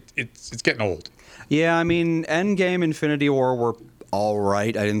 It's getting old. Yeah, I mean, Endgame, Infinity War were all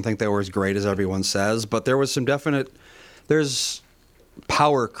right. I didn't think they were as great as everyone says, but there was some there's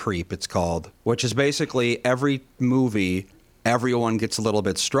power creep, it's called, which is basically every movie everyone gets a little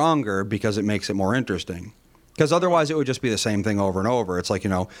bit stronger because it makes it more interesting. Because otherwise it would just be the same thing over and over. It's like,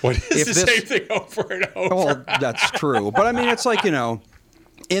 What is the same thing over and over? Well, that's true. But I mean, it's like,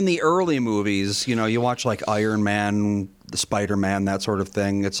 in the early movies, you watch like Iron Man, the Spider-Man, that sort of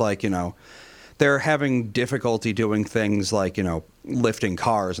thing. It's like, they're having difficulty doing things like, lifting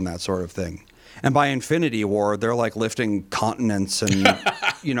cars and that sort of thing. And by Infinity War, they're like lifting continents and,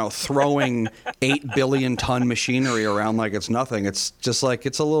 throwing 8 billion ton machinery around like it's nothing. It's just like,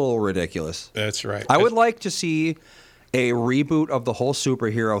 it's a little ridiculous. That's right. I would like to see a reboot of the whole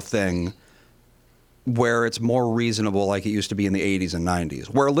superhero thing where it's more reasonable like it used to be in the 80s and 90s,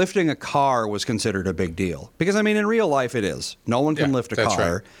 where lifting a car was considered a big deal. Because, I mean, in real life it is. No one can lift a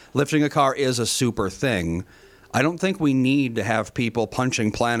car. Right. Lifting a car is a super thing. I don't think we need to have people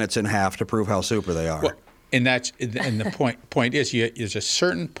punching planets in half to prove how super they are. Well, and the point is, there's a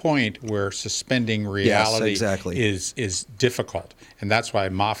certain point where suspending reality is difficult, and that's why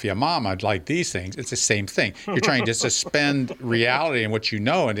Mafia Mama, like these things, it's the same thing. You're trying to suspend reality and what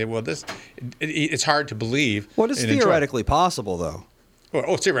it's hard to believe. Well, it's theoretically possible, though.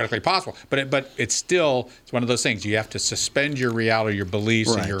 Well, it's theoretically possible, but it's one of those things. You have to suspend your reality, your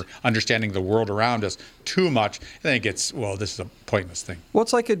beliefs, and your understanding of the world around us too much. And then it gets, this is a pointless thing. Well,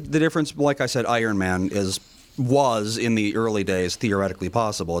 it's like the difference, like I said, Iron Man was in the early days theoretically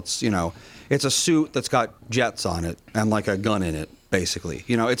possible. It's, it's a suit that's got jets on it and like a gun in it, basically.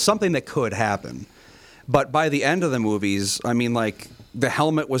 It's something that could happen. But by the end of the movies, I mean, like, the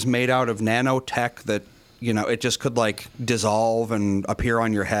helmet was made out of nanotech that, it just could like dissolve and appear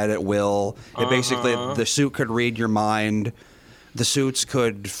on your head at will. It basically, the suit could read your mind. The suits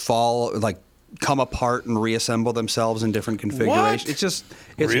could come apart and reassemble themselves in different configurations. What?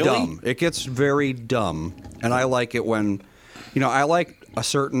 It's really? dumb. It gets very dumb. And I like it when, I like a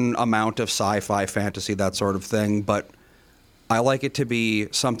certain amount of sci-fi, fantasy, that sort of thing, but I like it to be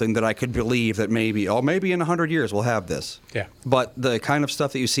something that I could believe that maybe in 100 years we'll have this. Yeah. But the kind of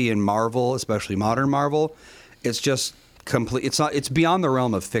stuff that you see in Marvel, especially modern Marvel, it's just complete. It's beyond the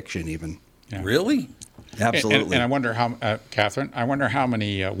realm of fiction even. Yeah. Really? Absolutely. And I wonder how, Catherine, how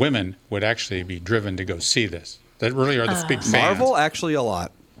many women would actually be driven to go see this? That really are the big fans. Marvel, actually a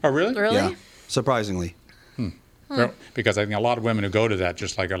lot. Oh, really? Really? Yeah, surprisingly. Well, because I think a lot of women who go to that,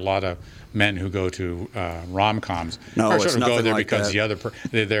 just like a lot of men who go to rom-coms, No, are it's sort of go nothing there like because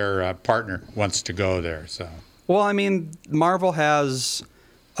that. their partner wants to go there. So, Well, I mean, Marvel has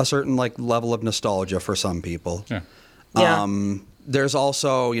a certain level of nostalgia for some people. yeah. Yeah. There's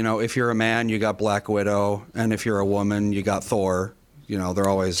also, if you're a man, you got Black Widow, and if you're a woman, you got Thor. They're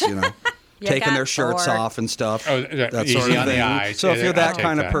always, taking their shirts Thor. off and stuff. Oh, that easy sort of on the thing. eyes. So if Yeah, you're I'll that take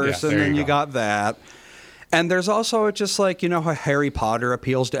kind of that. Yeah, person, there then you you go. got that. And there's also just how Harry Potter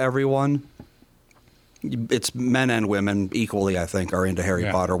appeals to everyone. It's men and women equally, I think, are into Harry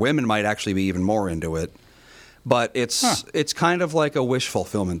Yeah. Potter. Women might actually be even more into it. But it's kind of like a wish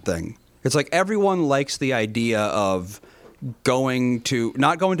fulfillment thing. It's like everyone likes the idea of not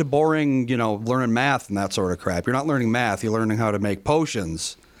going to boring, learning math and that sort of crap. You're not learning math. You're learning how to make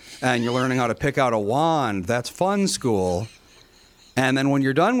potions. And you're learning how to pick out a wand. That's fun school. And then when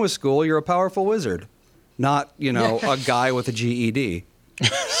you're done with school, you're a powerful wizard. Not, a guy with a GED.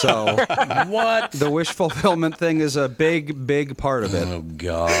 So What? the wish fulfillment thing is a big, big part of it. Oh,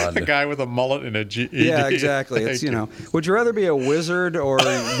 God. A guy with a mullet and a GED. Yeah, exactly. It's, Thank you. would you rather be a wizard or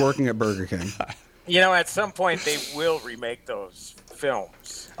working at Burger King? At some point they will remake those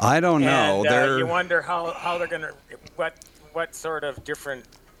films. I don't know. And you wonder how they're gonna what sort of different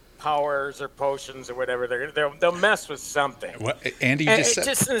powers or potions or whatever they'll mess with something. What, Andy, you And just said.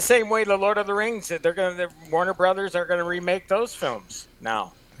 just in the same way, the Lord of the Rings, Warner Brothers are gonna remake those films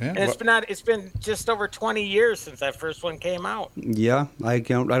now. Yeah, And it's been just over 20 years since that first one came out. Yeah, I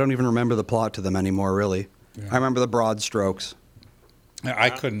don't even remember the plot to them anymore, really. I remember the broad strokes.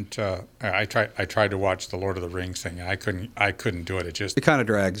 I couldn't. I tried to watch the Lord of the Rings thing. I couldn't do it. It kind of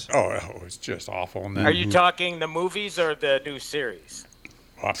drags. It was just awful. And then, Are you talking the movies or the new series?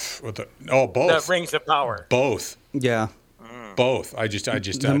 both. The Rings of Power. Both. Yeah. Both. I just.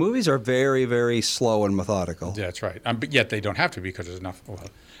 The movies are very, very slow and methodical. Yeah, that's right. But yet they don't have to because there's enough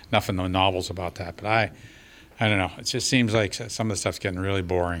in the novels about that. But I don't know. It just seems like some of the stuff's getting really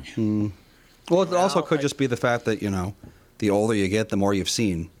boring. Well, it also could just be the fact that the older you get, the more you've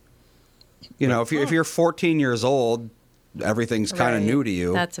seen. If you're 14 years old, everything's kind of Right. new to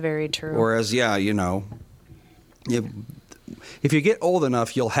you. That's very true. Whereas, if you get old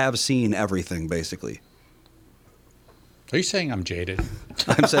enough, you'll have seen everything, basically. Are you saying I'm jaded?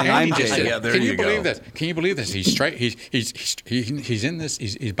 I'm saying I'm Andy just jaded. said- Yeah, there Can you you believe go. this? Can you believe this? He's straight. He's in this.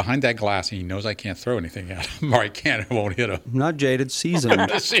 He's behind that glass, and he knows I can't throw anything at him, or I can't. I won't hit him. Not jaded, seasoned,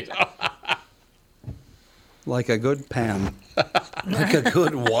 like a good pan. Like a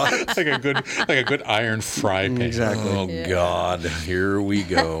good what? like a good iron fry pan. Exactly. Oh, God. Here we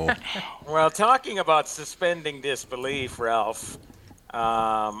go. Well, talking about suspending disbelief, Ralph,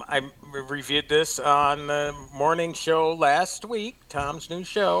 I reviewed this on the morning show last week, Tom's new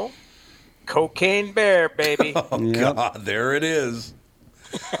show, Cocaine Bear, baby. Oh, Yep. God. There it is.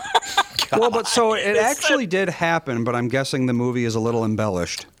 Well, but so it actually did happen, but I'm guessing the movie is a little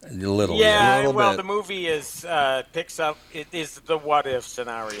embellished. A little. Yeah, A little well, bit. the movie picks up. It is the what if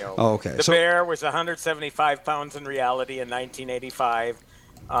scenario. Oh, okay. The bear was 175 pounds in reality in 1985.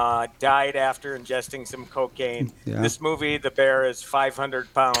 Died after ingesting some cocaine. Yeah. This movie, the bear is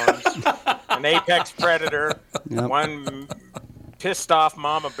 500 pounds, an apex predator, Yep. one pissed off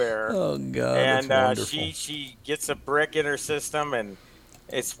mama bear, Oh, God. and that's wonderful. she gets a brick in her system, and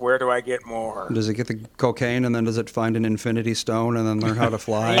it's where do I get more? Does it get the cocaine and then does it find an infinity stone and then learn how to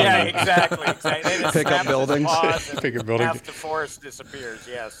fly? Yeah, exactly. And it Pick up snaps its buildings. paws and Pick up buildings. half the forest disappears.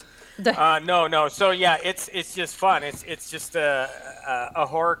 Yes. No. So yeah, it's just fun. It's just a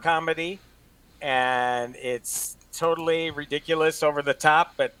horror comedy, and it's totally ridiculous, over the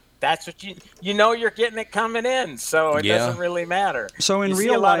top. But that's what you're getting it coming in, so it Yeah. doesn't really matter. So in you see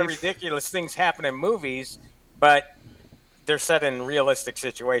real a lot of life- ridiculous things happen in movies, but they're set in realistic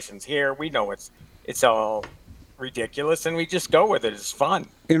situations. Here, we know it's all ridiculous, and we just go with it. It's fun.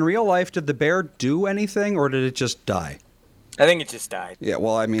 In real life, did the bear do anything or did it just die? I think it just died. Yeah,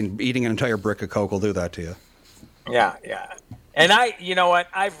 well, I mean, eating an entire brick of Coke will do that to you. Yeah. And you know what?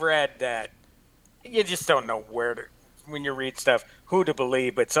 I've read that you just don't know when you read stuff, who to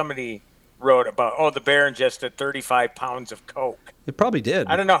believe, but somebody wrote about, the bear ingested 35 pounds of Coke. It probably did.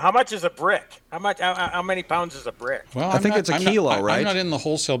 I don't know. How much is a brick? How many pounds is a brick? Well, I think it's a kilo, right? I'm not in the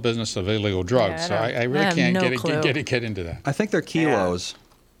wholesale business of illegal drugs, so I really can't get into that. I think they're kilos.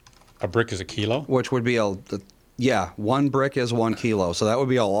 A brick is a kilo? Which would be one brick is 1 kilo, so that would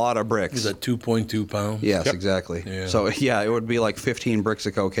be a lot of bricks. Is that 2.2 pounds? Yes, exactly. Yeah. So, it would be like 15 bricks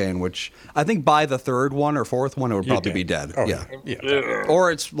of cocaine, which I think by the third one or fourth one, it would probably be dead. Oh, yeah.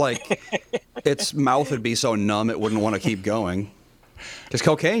 Or it's like its mouth would be so numb it wouldn't want to keep going. Because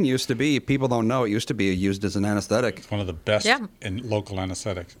cocaine used to be, people don't know, it used to be used as an anesthetic. It's one of the best in local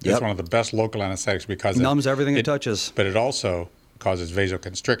anesthetics. Yep. It's one of the best local anesthetics because it numbs everything it touches. But it also causes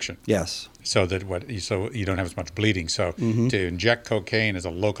vasoconstriction. Yes. So you don't have as much bleeding. So to inject cocaine as a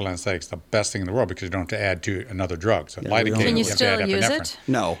local anesthetic is the best thing in the world because you don't have to add to another drug. So lidocaine, can you have to add still use epinephrine. it?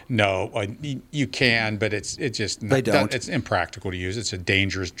 No, you can, but it's just they don't. It's impractical to use. It's a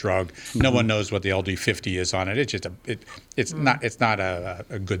dangerous drug. No one knows what the LD50 is on it. It's just it's not a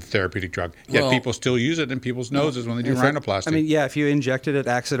good therapeutic drug. Yet people still use it in people's noses when they do rhinoplasty. I mean, if you injected it,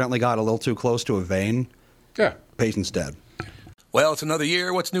 accidentally got a little too close to a vein, patient's dead. Well, it's another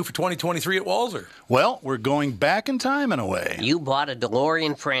year. What's new for 2023 at Walzer? Well, we're going back in time in a way. You bought a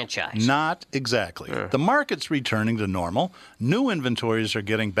DeLorean franchise. Not exactly. The market's returning to normal. New inventories are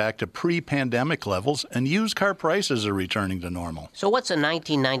getting back to pre-pandemic levels, and used car prices are returning to normal. So what's a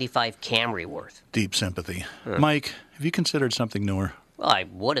 1995 Camry worth? Deep sympathy. Mike, have you considered something newer? Well, I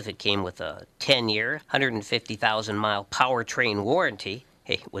would if it came with a 10-year, 150,000-mile powertrain warranty.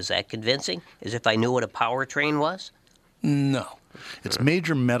 Hey, was that convincing? As if I knew what a powertrain was? No. It's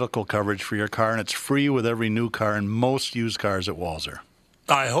major medical coverage for your car, and it's free with every new car and most used cars at Walzer.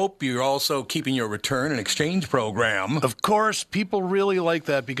 I hope you're also keeping your return and exchange program. Of course, people really like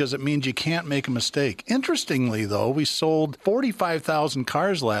that because it means you can't make a mistake. Interestingly, though, we sold 45,000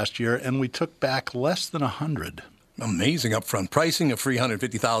 cars last year, and we took back less than 100. Amazing upfront pricing, a free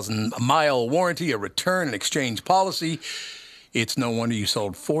 150,000-mile warranty, a return and exchange policy. It's no wonder you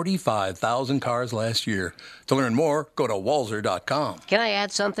sold 45,000 cars last year. To learn more, go to walzer.com. Can I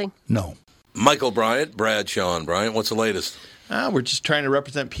add something? No. Michael Bryant, Bradshaw and Bryant, what's the latest? We're just trying to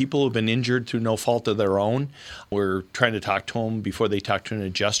represent people who've been injured through no fault of their own. We're trying to talk to them before they talk to an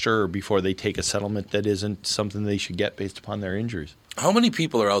adjuster or before they take a settlement that isn't something they should get based upon their injuries. How many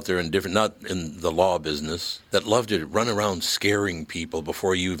people are out there not in the law business, that love to run around scaring people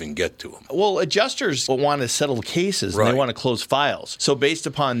before you even get to them? Well, adjusters want to settle cases and they want to close files. So based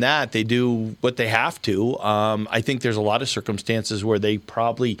upon that, they do what they have to. I think there's a lot of circumstances where they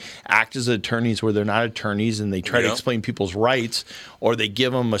probably act as attorneys where they're not attorneys and they try to explain people's rights, or they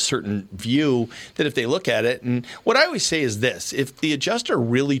give them a certain view that if they look at it, and what I always say is this, if the adjuster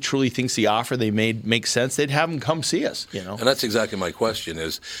really truly thinks the offer they made makes sense, they'd have them come see us. And that's exactly my question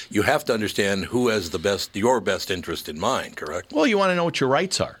is, you have to understand who has your best interest in mind, correct? Well, you want to know what your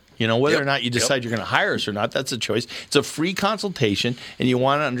rights are. Whether or not you decide you're going to hire us or not, that's a choice. It's a free consultation, and you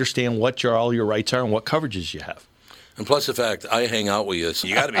want to understand what all your rights are and what coverages you have. And plus the fact I hang out with you, so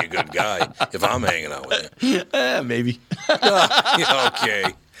you got to be a good guy if I'm hanging out with you. Maybe.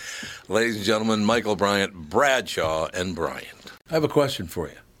 Okay. Ladies and gentlemen, Michael Bryant, Bradshaw and Bryant. I have a question for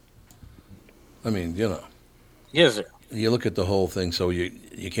you. I mean, Yes, sir. You look at the whole thing, so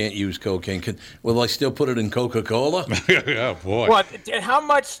you can't use cocaine. Will I still put it in Coca-Cola? Yeah, boy. What? How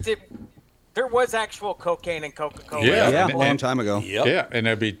much there was actual cocaine in Coca-Cola? Yeah, a long time ago. Yep. Yeah, and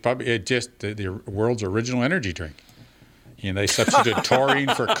it'd be probably just the world's original energy drink. They substituted taurine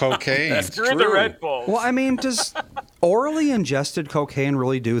for cocaine. Screw the Red Bulls. Well, I mean, does orally ingested cocaine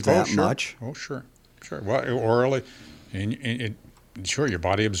really do that much? Oh, sure. Well, orally, sure, your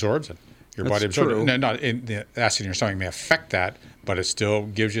body absorbs it. Your body absorbs it. No, not in the acid in your stomach may affect that, but it still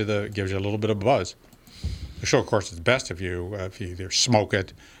gives you a little bit of buzz. Sure, of course, it's best if you either smoke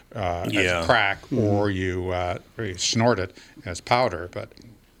it as crack or you snort it as powder. But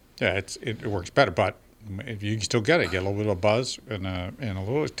it works better. But if you can still get it, get a little bit of buzz and a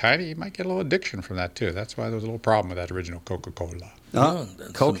little tiny, you might get a little addiction from that too. That's why there was a little problem with that original Coca-Cola.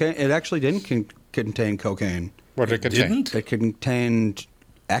 Cocaine. It actually didn't contain cocaine. What did it contain? It contained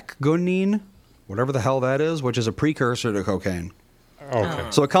ecgonine, whatever the hell that is, which is a precursor to cocaine. Okay.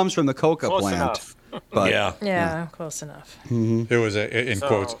 So it comes from the coca Close plant. enough. But Yeah, close enough. It was in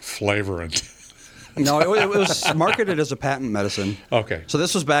quotes flavorant. no, it was marketed as a patent medicine. Okay. So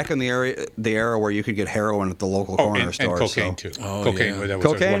this was back in the era where you could get heroin at the local corner store. And cocaine too. Cocaine. That was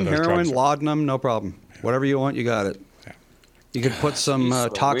one Cocaine, of those heroin, drugs. laudanum, no problem. Whatever you want, you got it. Yeah. You could put some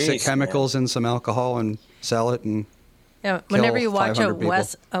Jeez toxic Louise, chemicals in some alcohol and sell it and Yeah, whenever kill you watch 500 people.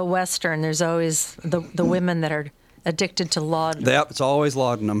 a Western, there's always the women that are addicted to laudanum. Yep, it's always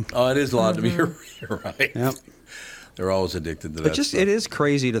laudanum. Oh, it is laudanum. You're right. Yep. They're always addicted to that. It is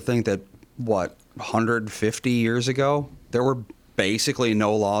crazy to think that, 150 years ago, there were basically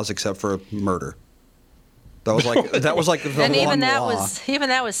no laws except for murder. That was like the And one even that law.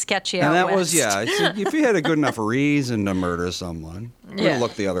 was sketchy. And out that west. was if you had a good enough reason to murder someone, you Yeah.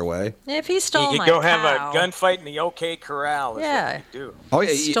 look the other way. If he stole You my could go cow, have a gunfight in the OK Corral. Is Yeah. What you do. Oh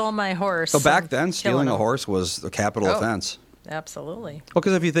yeah. stole my horse. So back and then, killing stealing a him. horse was a capital Oh. offense. Absolutely. Well,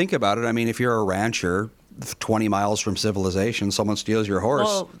 because if you think about it, I mean, if you're a rancher 20 miles from civilization, someone steals your horse,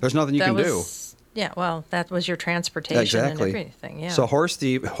 Well, there's nothing you that can do. was- Yeah, well, that was your transportation Exactly. and everything. Yeah. So horse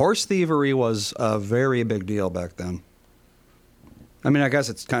thievery was a very big deal back then. I mean, I guess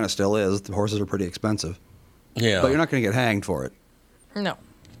it kind of still is. The horses are pretty expensive. Yeah. But you're not going to get hanged for it. No,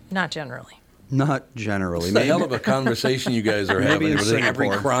 not generally. Not generally. It's the hell of a conversation you guys are Maybe having in with every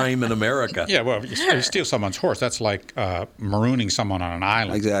Singapore. crime in America. Yeah, well, you steal someone's horse. That's like marooning someone on an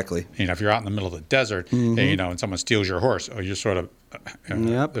island. Exactly. You know, if you're out in the middle of the desert, and, and someone steals your horse, you're sort of.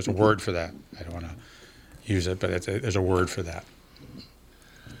 Yep. There's a word for that. I don't want to use it, but there's a word for that.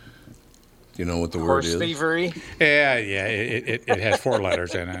 Do you know what the word Horse is? thievery. Yeah. It has 4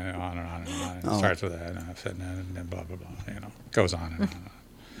 letters and on and on and on. It starts with that, and blah blah blah. You know, goes on and on.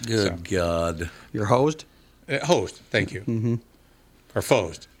 Good God. You're hosed? Host, thank you. Mm-hmm. Or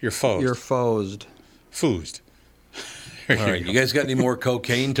fosed. You're fosed. You're fosed. Foosed. All right, you guys got any more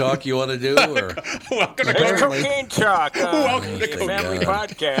cocaine talk you want to do? Or? Welcome to There's cocaine. Cocaine Talk. Welcome to the Family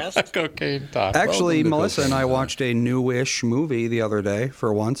Podcast. Cocaine talk. Actually, Welcome to Melissa and I cocaine. watched a newish movie the other day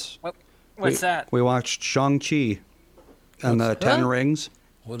for once. What's that? We watched Shang-Chi and the Ten Rings.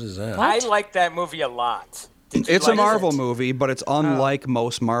 What is that? I like that movie a lot. Did you It's a like Marvel it? movie, but it's unlike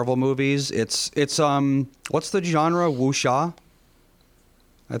most Marvel movies. It's what's the genre? Wuxia,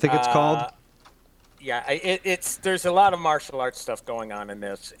 I think it's called. Yeah, it's there's a lot of martial arts stuff going on in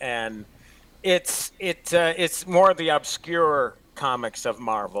this, and it's more of the obscure comics of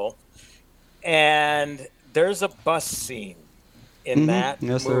Marvel, and there's a bus scene in that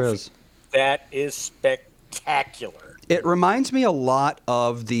Yes, movie there is. that is spectacular. It reminds me a lot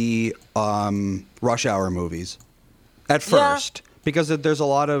of the Rush Hour movies at first, because there's a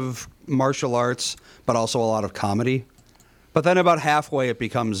lot of martial arts, but also a lot of comedy. But then about halfway, it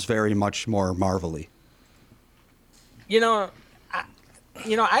becomes very much more Marvel-y.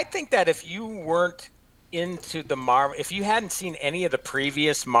 I think that if you weren't into the Marvel, if you hadn't seen any of the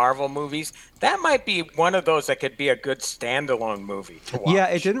previous Marvel movies, that might be one of those that could be a good standalone movie to watch. Yeah,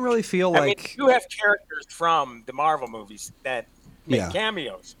 it didn't really feel I mean, like... you have characters from the Marvel movies that make Yeah.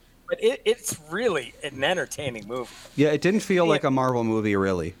 cameos, but it's really an entertaining movie. Yeah, it didn't feel like a Marvel movie,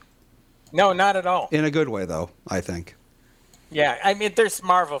 really. No, not at all. In a good way, though, I think. Yeah, I mean, there's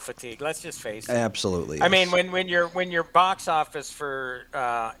Marvel fatigue. Let's just face it. Absolutely. I yes. mean, when your box office for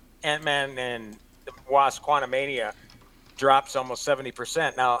Ant-Man and the Wasp: Quantumania drops almost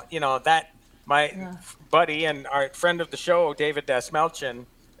 70%. Now, that my buddy and our friend of the show, David Dasmelchin,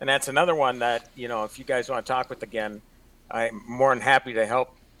 and that's another one that if you guys want to talk with again, I'm more than happy to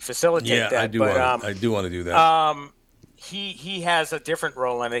help facilitate that. I do want to do that. He has a different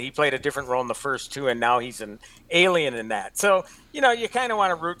role in it. He played a different role in the first two, and now he's an alien in that. So, you kind of want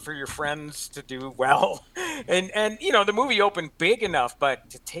to root for your friends to do well. And the movie opened big enough, but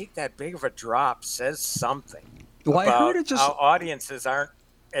to take that big of a drop says something Well, I about heard it just... how audiences aren't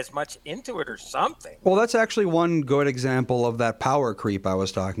as much into it or something. Well, that's actually one good example of that power creep I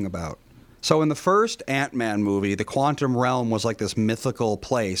was talking about. So in the first Ant-Man movie, the quantum realm was like this mythical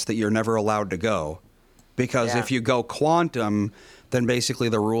place that you're never allowed to go. Because if you go quantum, then basically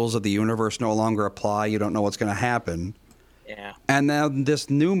the rules of the universe no longer apply. You don't know what's going to happen. Yeah. And then this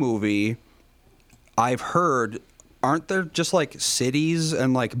new movie, I've heard, aren't there just like cities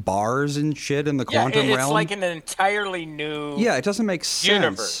and like bars and shit in the quantum it's realm? like an entirely new Yeah, it doesn't make sense.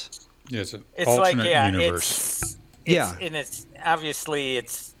 universe. Yeah, it's an It's alternate like universe. and it's obviously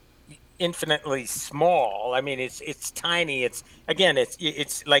it's infinitely small. I mean, it's tiny. It's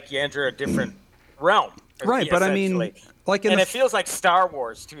like you enter a different realm. Right, but I mean, essentially. like in and the it feels like Star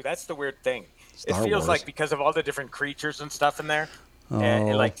Wars too. That's the weird thing. Star it feels Wars. like because of all the different creatures and stuff in there. Oh.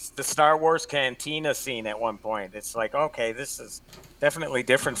 And like the Star Wars cantina scene at one point. It's like, okay, this is definitely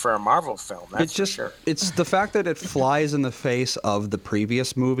different for a Marvel film. That's it's just for sure. it's the fact that it flies in the face of the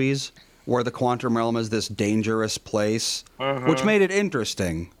previous movies where the quantum realm is this dangerous place, which made it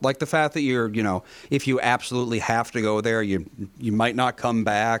interesting. Like the fact that you're, if you absolutely have to go there, you might not come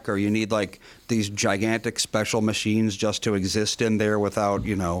back, or you need like these gigantic special machines just to exist in there without,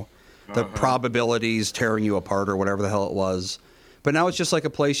 the probabilities tearing you apart or whatever the hell it was. But now it's just like a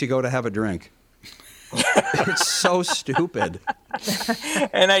place you go to have a drink. It's so stupid.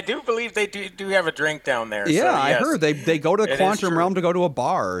 And I do believe they do have a drink down there. Yeah, so, yes, I heard they go to the quantum realm to go to a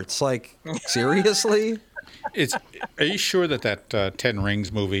bar. It's like, seriously? Are you sure that 10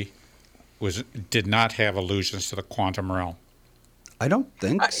 Rings movie did not have allusions to the quantum realm? I don't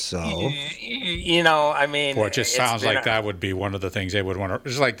think so. I mean, Well, it just sounds like that would be one of the things they would want to.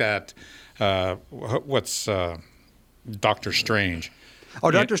 It's like that. What's Doctor Strange? Oh,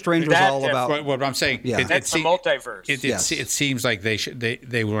 Doctor Strange was all about. What I'm saying, that's the multiverse. It seems like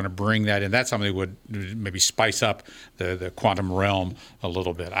they want to bring that in. That's something that would maybe spice up the quantum realm a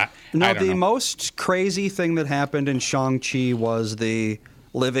little bit. I don't know. Most crazy thing that happened in Shang-Chi was the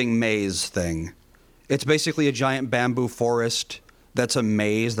living maze thing. It's basically a giant bamboo forest that's a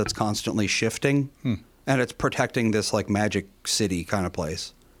maze that's constantly shifting, and it's protecting this like magic city kind of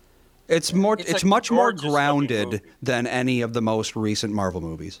place. It's much more grounded than any of the most recent Marvel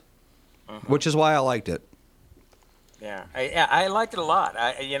movies, which is why I liked it. Yeah, I liked it a lot.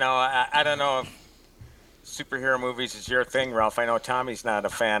 I don't know if superhero movies is your thing, Ralph. I know Tommy's not a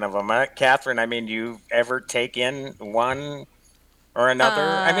fan of them. Catherine, I mean, you ever take in one or another?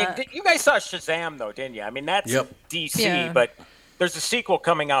 I mean, you guys saw Shazam, though, didn't you? I mean, that's DC, but there's a sequel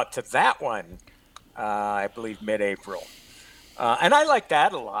coming out to that one, I believe, mid-April. And I like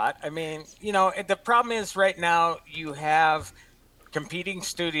that a lot. I mean, the problem is right now you have competing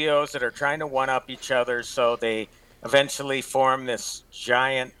studios that are trying to one-up each other, so they eventually form this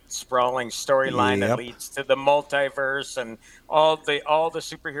giant sprawling storyline that leads to the multiverse, and all the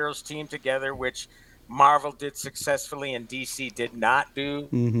superheroes team together, which Marvel did successfully and DC did not do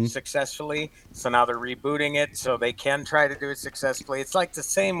successfully. So now they're rebooting it so they can try to do it successfully. It's like the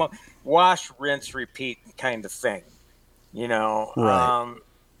same wash, rinse, repeat kind of thing. Right.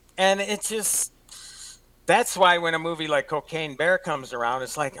 And it's just, that's why when a movie like Cocaine Bear comes around,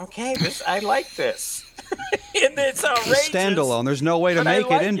 it's like, okay, I like this. And it's outrageous. Standalone. There's no way to make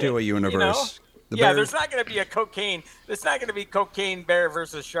it into a universe. There's not going to be there's not going to be Cocaine Bear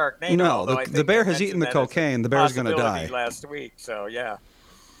versus Sharknado. No, the bear has eaten the cocaine. The bear's going to die. Last week, so yeah.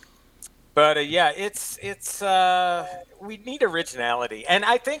 But it's we need originality, and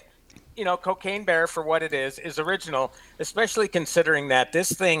I think Cocaine Bear, for what it is original, especially considering that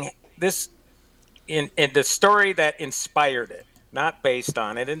this in the story that inspired it, not based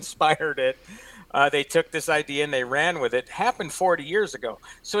on it, inspired it. They took this idea and they ran with it. Happened 40 years ago,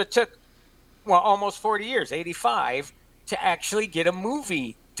 so it took almost 40 years, 85, to actually get a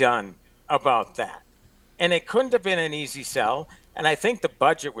movie done about that, and it couldn't have been an easy sell. And I think the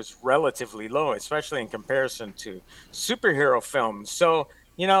budget was relatively low, especially in comparison to superhero films. So.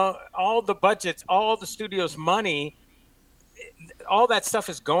 All the budgets, all the studio's money, all that stuff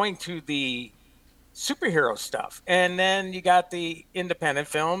is going to the superhero stuff. And then you got the independent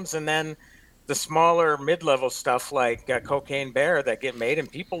films and then the smaller mid-level stuff like Cocaine Bear that get made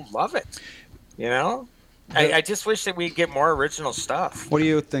and people love it. I just wish that we'd get more original stuff. What do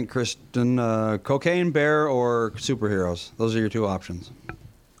you think, Kristen? Cocaine Bear or superheroes? Those are your two options.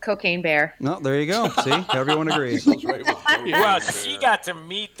 Cocaine Bear. No, there you go. See, everyone agrees. Well, she got to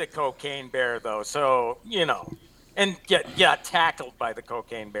meet the Cocaine Bear, though, so, and get tackled by the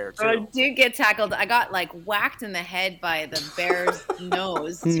Cocaine Bear, too. I did get tackled. I got, whacked in the head by the bear's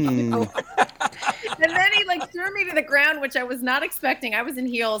nose. And then he, threw me to the ground, which I was not expecting. I was in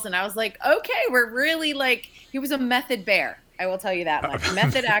heels, and I was like, okay, we're really, he was a method bear. I will tell you that much.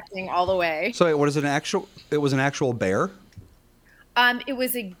 Method acting all the way. So, wait, what is it was an actual bear? It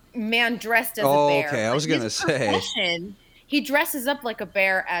was a man dressed as a bear. Okay. I was going to say. He dresses up like a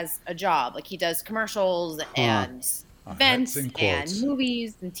bear as a job. He does commercials and events and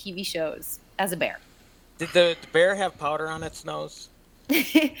movies and TV shows as a bear. Did the bear have powder on its nose?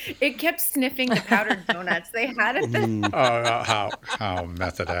 It kept sniffing the powdered donuts they had at the. How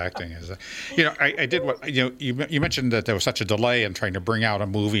method acting is that? I did what you mentioned that there was such a delay in trying to bring out a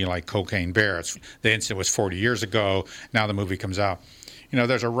movie like Cocaine Bear. The incident was 40 years ago. Now the movie comes out.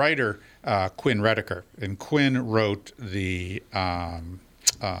 There's a writer, Quinn Rediker, and Quinn wrote the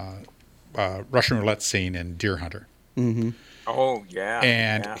Russian roulette scene in Deer Hunter. Mm-hmm. Oh yeah,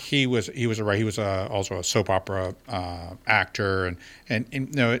 and he was also a soap opera actor, and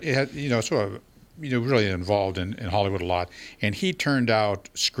it had sort of really involved in Hollywood a lot, and he turned out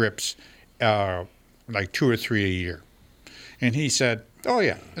scripts like 2 or 3 a year, and he said Oh,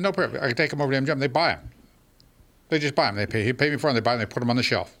 yeah. No problem. I can take them over to MGM. They buy them. They just buy them. He paid me for them. They buy them. They put them on the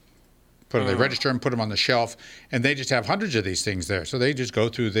shelf. They register them, put them on the shelf, and they just have hundreds of these things there. So they just go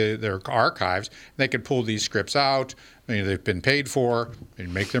through their archives. They can pull these scripts out. They've been paid for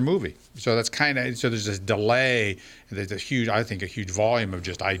and make their movie. So that's so there's this delay. And there's a huge volume of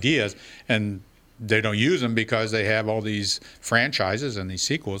just ideas, and they don't use them because they have all these franchises and these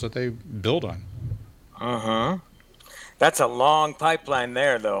sequels that they build on. That's a long pipeline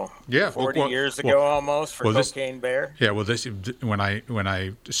there, though. Yeah, 40 years ago almost for Cocaine Bear. Yeah, well, when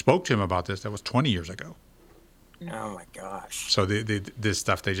I spoke to him about this, that was 20 years ago. Oh my gosh! So this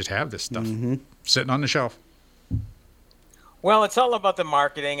stuff, they just have this stuff sitting on the shelf. Well, it's all about the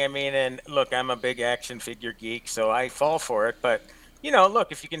marketing. I mean, and look, I'm a big action figure geek, so I fall for it. But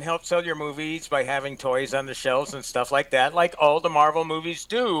look, if you can help sell your movies by having toys on the shelves and stuff like that, like all the Marvel movies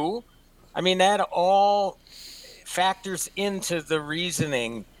do, I mean, that all factors into the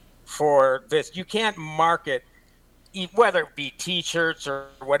reasoning for this. You can't market, whether it be T-shirts or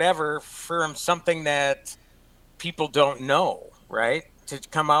whatever, from something that people don't know, right? To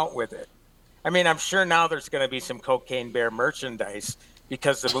come out with it. I mean, I'm sure now there's going to be some Cocaine Bear merchandise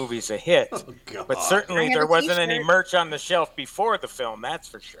because the movie's a hit. But certainly there wasn't any merch on the shelf before the film, that's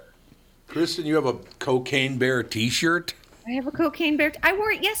for sure. Kristen, you have a Cocaine Bear T-shirt? I have a Cocaine Bear. I wore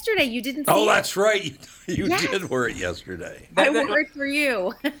it yesterday. You didn't see it. Oh, that's right. You did wear it yesterday. I wore it for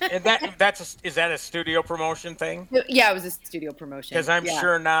you. Is that a studio promotion thing? Yeah, it was a studio promotion. Because I'm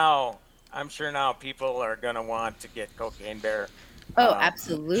sure now people are going to want to get Cocaine Bear. Oh,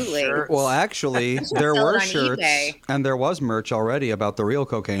 absolutely. Shirts. Well, actually, there were shirts and there was merch already about the real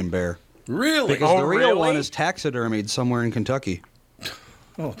Cocaine Bear. Really? Because the real one is taxidermied somewhere in Kentucky.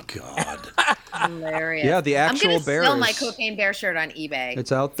 Oh, God. Hilarious. Yeah, the actual bear. I'm going to sell my Cocaine Bear shirt on eBay.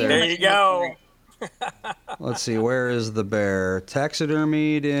 It's out there. There you go. Let's see, where is the bear?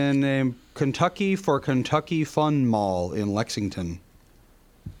 Taxidermied in Kentucky for Kentucky Fun Mall in Lexington.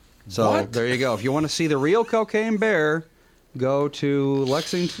 So there you go. If you want to see the real Cocaine Bear, go to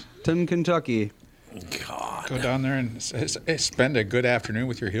Lexington, Kentucky. God. Go down there and spend a good afternoon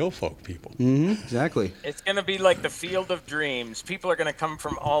with your hill folk people. Exactly. It's going to be like the Field of Dreams. People are going to come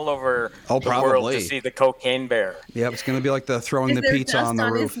from all over the probably. world to see the Cocaine Bear. Yeah, it's going to be like the throwing the pizza on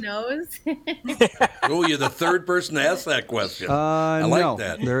the roof. His nose? Oh, you're the third person to ask that question. I like no,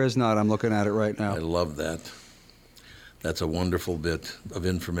 that. There is not. I'm looking at it right now. I love that. That's a wonderful bit of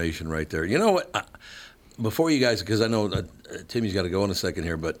information right there. You know what? Before you guys, because I know Timmy's got to go in a second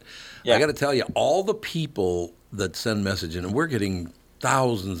here, but I got to tell you, all the people that send messages, and we're getting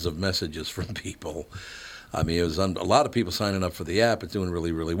thousands of messages from people. I mean, it was a lot of people signing up for the app. It's doing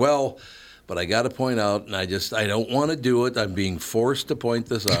really, really well. But I got to point out, and I don't want to do it. I'm being forced to point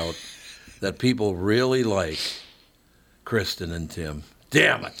this out, that people really like Kristen and Tim.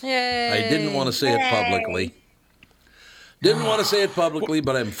 Damn it. Yay. I didn't want to say it publicly. Didn't want to say it publicly,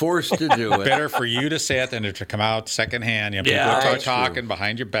 but I'm forced to do it. Better for you to say it than to come out secondhand. People are talking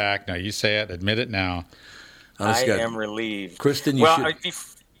behind your back. No, you say it. Admit it now. I am relieved. Kristen, I'm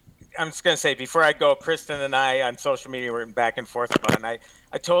just going to say, before I go, Kristen and I on social media were back and forth about it. And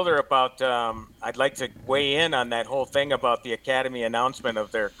I told her about I'd like to weigh in on that whole thing about the Academy announcement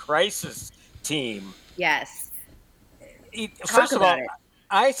of their crisis team. Yes. First of all,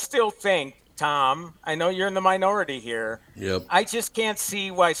 I still think, Tom, I know you're in the minority here. Yep. I just can't see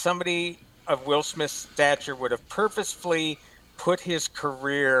why somebody of Will Smith's stature would have purposefully put his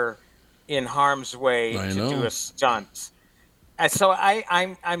career in harm's way to do a stunt. And so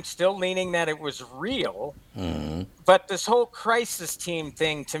I'm still leaning that it was real. Mm-hmm. But this whole crisis team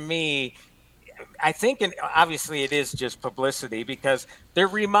thing, to me, I think, obviously it is just publicity because they're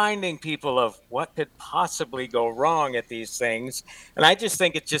reminding people of what could possibly go wrong at these things. And I just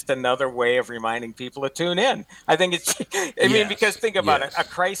think it's just another way of reminding people to tune in. I think it's, because think about it, a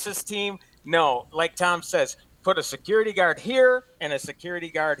crisis team, no, like Tom says, put a security guard here and a security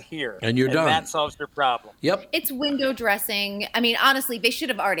guard here. And you're done. That solves your problem. Yep. It's window dressing. I mean, honestly, they should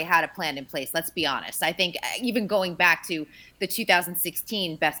have already had a plan in place. Let's be honest. I think even going back to the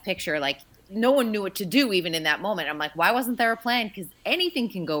 2016 Best Picture, like, no one knew what to do even in that moment. I'm like, why wasn't there a plan? Because anything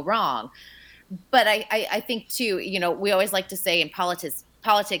can go wrong. But I think, too, we always like to say in politics,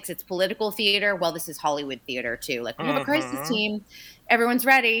 it's political theater. Well, this is Hollywood theater, too. Like, we have a crisis team. Everyone's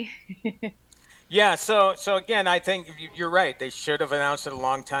ready. Yeah, so again, I think you're right. They should have announced it a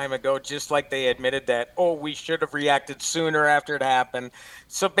long time ago, just like they admitted that, we should have reacted sooner after it happened.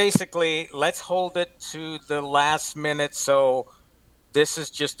 So basically, let's hold it to the last minute. So this is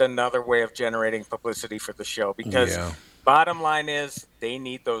just another way of generating publicity for the show because bottom line is they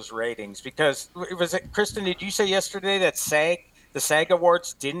need those ratings because Kristen, did you say yesterday that SAG the SAG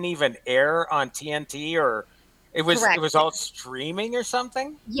Awards didn't even air on TNT, or it was all streaming or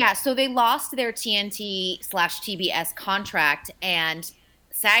something? Yeah, so they lost their TNT/TBS contract, and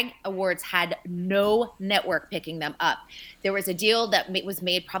SAG Awards had no network picking them up. There was a deal that was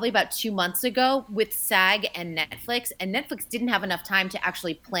made probably about 2 months ago with SAG and Netflix, and Netflix didn't have enough time to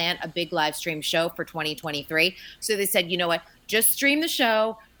actually plan a big live stream show for 2023. So they said, you know what, just stream the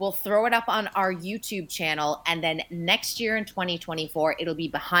show. We'll throw it up on our YouTube channel, and then next year in 2024, it'll be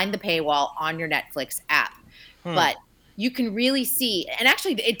behind the paywall on your Netflix app. But you can really see, and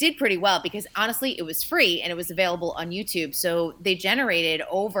actually it did pretty well because honestly it was free and it was available on YouTube. So they generated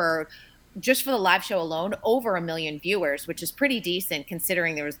just for the live show alone, over 1 million viewers, which is pretty decent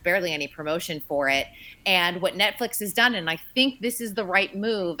considering there was barely any promotion for it. And what Netflix has done, and I think this is the right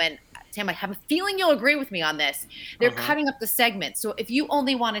move, and Tim, I have a feeling you'll agree with me on this. They're cutting up the segments. So if you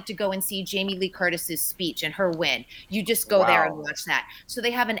only wanted to go and see Jamie Lee Curtis's speech and her win, you just go there and watch that. So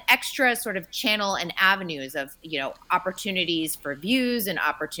they have an extra sort of channel and avenues of, opportunities for views and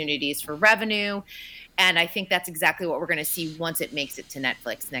opportunities for revenue. And I think that's exactly what we're going to see once it makes it to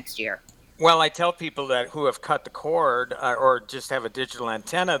Netflix next year. Well, I tell people that who have cut the cord or just have a digital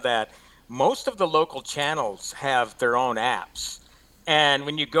antenna that most of the local channels have their own apps. And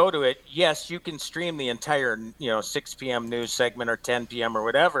when you go to it, yes, you can stream the entire, 6 p.m. news segment or 10 p.m. or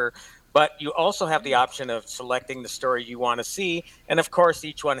whatever, but you also have the option of selecting the story you want to see. And of course,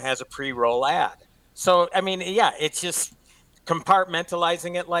 each one has a pre-roll ad. So, I mean, yeah, it's just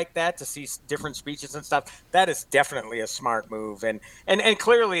compartmentalizing it like that to see different speeches and stuff. That is definitely a smart move. And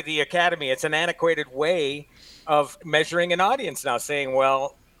clearly the Academy, it's an antiquated way of measuring an audience now, saying,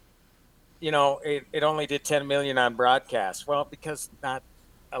 well, it only did 10 million on broadcast. Well, because not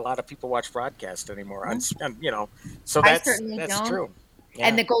a lot of people watch broadcast anymore. So that's true. Yeah.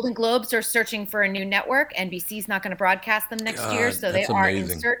 And the Golden Globes are searching for a new network. NBC's not going to broadcast them next year, so they are in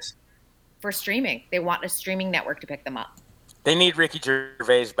search for streaming. They want a streaming network to pick them up. They need Ricky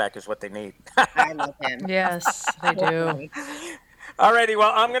Gervais back is what they need. I love him. Yes, they do. All righty,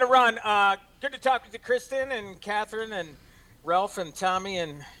 well, I'm going to run. Good to talk with you, Kristen and Catherine and Ralph and Tommy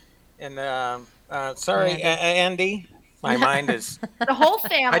and Andy. My mind is the whole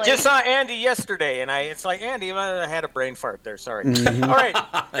family. I just saw Andy yesterday, and it's like, Andy, I had a brain fart there. Sorry. All right,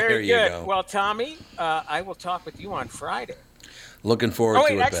 very good. Go. Well, Tommy, I will talk with you on Friday. Looking forward to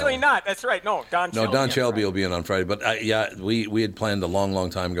it. Oh, wait, actually not. That's right. No, Don Shelby will be in on Friday. But, we had planned a long, long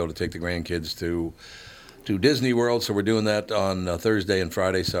time ago to take the grandkids to Disney World, so we're doing that on Thursday and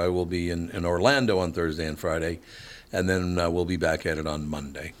Friday. So I will be in Orlando on Thursday and Friday. And then we'll be back at it on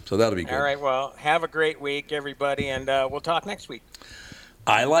Monday. So that'll be good. All right. Well, have a great week, everybody, and we'll talk next week.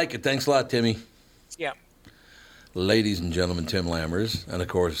 I like it. Thanks a lot, Timmy. Yeah. Ladies and gentlemen, Tim Lammers, and, of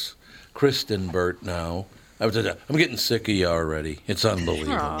course, Kristen Burt now. I'm getting sick of you already. It's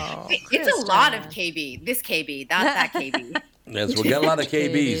unbelievable. Oh, it's a lot of KB. This KB, not that KB. Yes, we got a lot of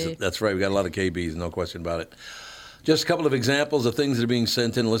KBs. That's right. We got a lot of KBs, no question about it. Just a couple of examples of things that are being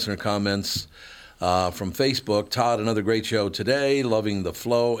sent in, listener comments. From Facebook, Todd, another great show today, loving the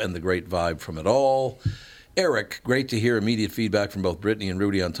flow and the great vibe from it all. Eric, great to hear immediate feedback from both Brittany and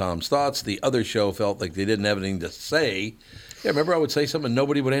Rudy on Tom's thoughts. The other show felt like they didn't have anything to say. Yeah, remember I would say something and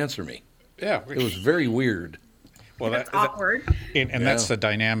nobody would answer me. Yeah. It was very weird. Well, that's awkward. And that's the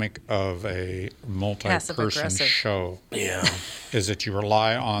dynamic of a multi-person show. Yeah. Is that you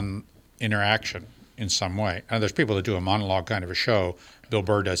rely on interaction in some way. And there's people that do a monologue kind of a show. Bill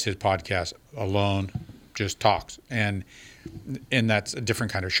Burr does his podcast alone, just talks, and that's a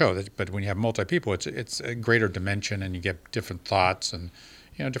different kind of show. But when you have multi people, it's a greater dimension, and you get different thoughts and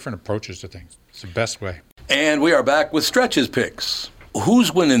different approaches to things. It's the best way. And we are back with Stretch's picks.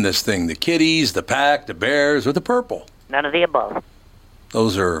 Who's winning this thing? The Kitties, the Pack, the Bears, or the Purple? None of the above.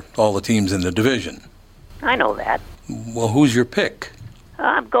 Those are all the teams in the division. I know that. Well, who's your pick?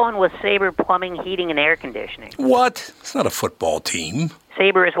 I'm going with Sabre Plumbing, Heating, and Air Conditioning. What? It's not a football team.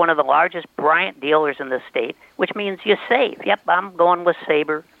 Sabre is one of the largest Bryant dealers in the state, which means you save. Yep, I'm going with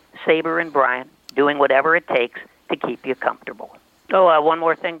Sabre and Bryant, doing whatever it takes to keep you comfortable. Oh, one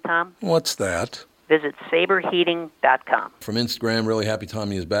more thing, Tom. What's that? Visit saberheating.com. From Instagram, really happy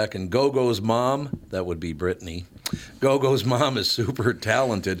Tommy is back. And Gogo's mom, that would be Brittany. Gogo's mom is super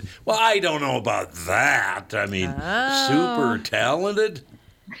talented. Well, I don't know about that. I mean, super talented?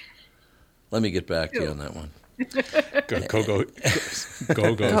 Let me get back to you on that one.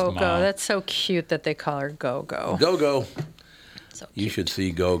 Gogo's mom. That's so cute that they call her Gogo. Gogo. So you should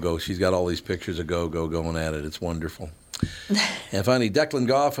see Gogo. She's got all these pictures of Gogo going at it. It's wonderful. And finally, Declan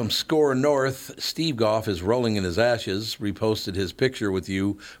Goff from Score North. Steve Goff is rolling in his ashes. Reposted his picture with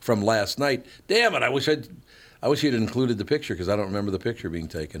you from last night. Damn it! I wish I wish you'd included the picture because I don't remember the picture being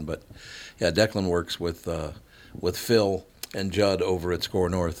taken. But yeah, Declan works with Phil and Judd over at Score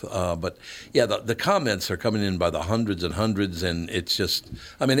North. But yeah, the comments are coming in by the hundreds and hundreds, and it's just,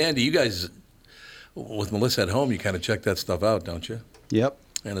 I mean, Andy, you guys with Melissa at home, you kind of check that stuff out, don't you? Yep.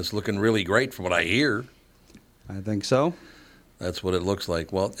 And it's looking really great from what I hear. I think so. That's what it looks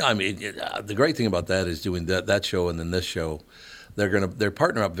like. Well, I mean, the great thing about that is doing that show and then this show. They're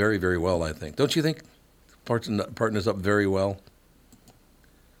partner up very, very well, I think. Don't you think? Partners up very well.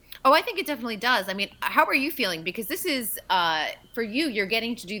 Oh, I think it definitely does. I mean, how are you feeling? Because this is, for you, you're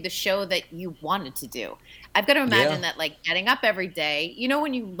getting to do the show that you wanted to do. I've got to imagine that, like, getting up every day, you know,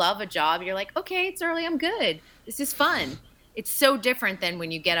 when you love a job, you're like, okay, it's early, I'm good. This is fun. It's so different than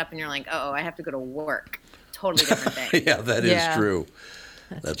when you get up and you're like, oh, I have to go to work. Totally different thing. Yeah, that is true.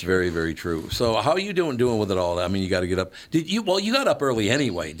 That's very, very true. So how are you doing with it all? I mean, you got to get up. You got up early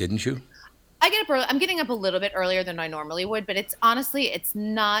anyway, didn't you? I get up early. I'm getting up a little bit earlier than I normally would, but it's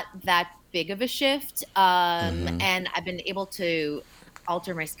not that big of a shift. And I've been able to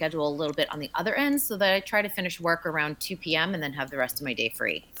alter my schedule a little bit on the other end so that I try to finish work around 2 p.m. and then have the rest of my day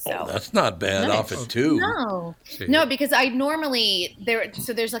free. So that's not bad. Off at 2. No, because I normally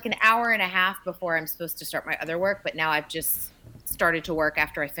there's like an hour and a half before I'm supposed to start my other work, but now I've just started to work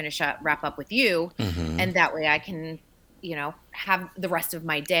after I wrap up with you, and that way I can, have the rest of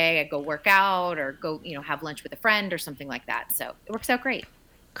my day. I go work out or go, have lunch with a friend or something like that. So it works out great.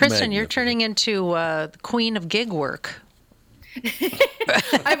 Kristen, you're turning into the queen of gig work.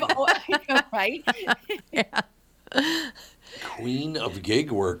 Right? Yeah. Queen of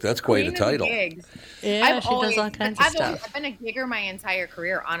gig work. That's quite a title. Yeah, she does all kinds of stuff. I've been a gigger my entire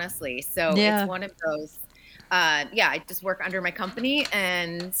career, honestly. So it's one of those. I just work under my company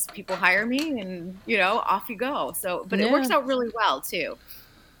and people hire me and, off you go. So, but it works out really well too.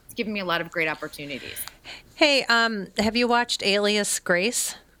 It's given me a lot of great opportunities. Hey, have you watched Alias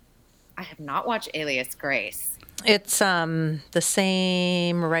Grace? I have not watched Alias Grace. It's the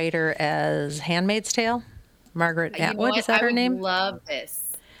same writer as Handmaid's Tale, Margaret Atwood. Is that her name? I would love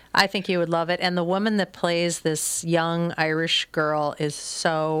this. I think you would love it. And the woman that plays this young Irish girl is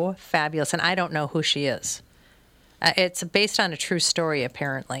so fabulous. And I don't know who she is. It's based on a true story,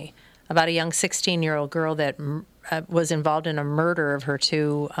 apparently, about a young 16-year-old girl that was involved in a murder of her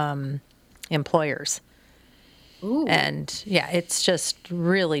 2 employers. Ooh. And, it's just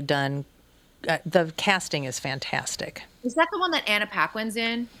really done. The casting is fantastic. Is that the one that Anna Paquin's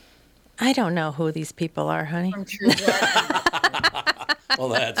in? I don't know who these people are, honey. From True Blood. Well,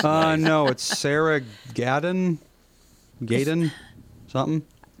 that's nice. No, it's Sarah Gadon, something.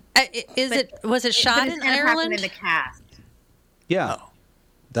 Was it shot in Anna Ireland? Paquin in the cast. Yeah,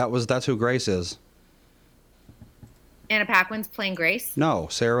 that's who Grace is. Anna Paquin's playing Grace? No,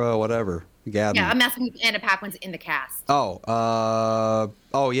 Sarah whatever Gadon. Yeah, I'm asking if Anna Paquin's in the cast.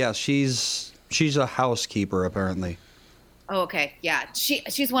 Yeah, she's a housekeeper apparently. Oh, okay. Yeah.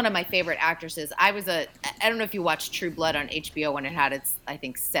 She's one of my favorite actresses. I don't know if you watched True Blood on HBO when it had its, I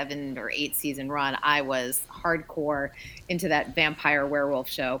think, 7 or 8 season run. I was hardcore into that vampire werewolf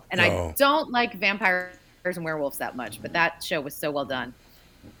show. And I don't like vampires and werewolves that much, but that show was so well done.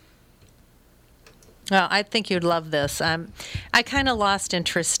 Well, I think you'd love this. I kind of lost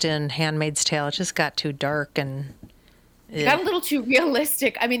interest in Handmaid's Tale. It just got too dark and... It got a little too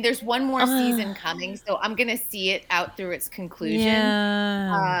realistic. I mean, there's one more season coming, so I'm going to see it out through its conclusion.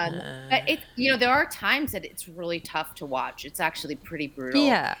 Yeah. But there are times that it's really tough to watch. It's actually pretty brutal.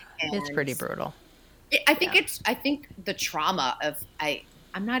 Yeah, it's pretty brutal. I think the trauma of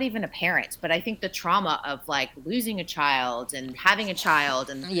I'm not even a parent, but I think the trauma of like losing a child and having a child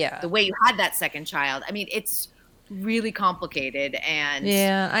and the way you had that second child. I mean, it's really complicated and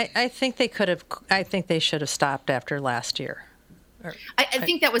I think they should have stopped after last year. I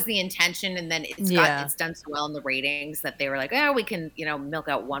think that was the intention, and then it's done so well in the ratings that they were like, we can milk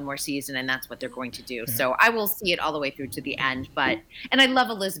out one more season, and that's what they're going to do. So I will see it all the way through to the end. And I love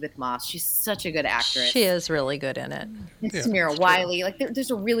Elizabeth Moss; she's such a good actress. She is really good in it. And Samira Wiley, like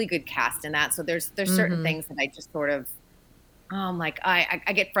there's a really good cast in that. So there's certain things that I just sort of. I'm like,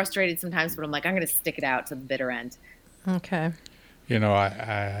 I get frustrated sometimes, but I'm like, I'm going to stick it out to the bitter end. Okay.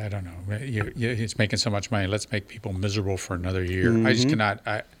 I don't know. He's making so much money. Let's make people miserable for another year. I just cannot.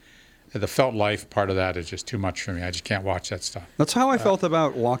 The felt life part of that is just too much for me. I just can't watch that stuff. That's how I felt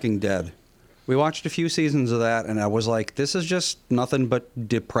about Walking Dead. We watched a few seasons of that, and I was like, this is just nothing but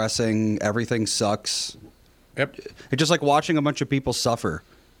depressing. Everything sucks. Yep. It's just like watching a bunch of people suffer.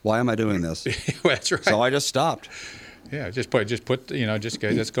 Why am I doing this? That's right. So I just stopped. Yeah,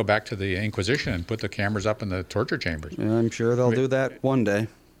 let's go back to the Inquisition and put the cameras up in the torture chambers. Yeah, I'm sure they'll do that one day.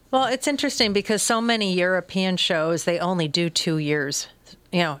 Well, it's interesting because so many European shows, they only do 2 years,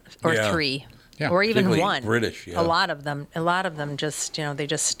 or 3. Yeah, or even particularly 1. British, yeah. A lot of them just, they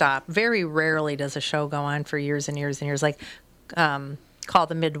just stop. Very rarely does a show go on for years and years and years, like Call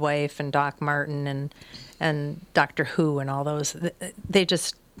the Midwife and Doc Martin and Doctor Who and all those. They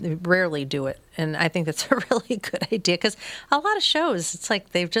rarely do it. And I think that's a really good idea because a lot of shows, it's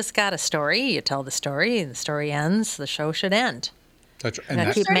like they've just got a story. You tell the story ends, the show should end. That's right.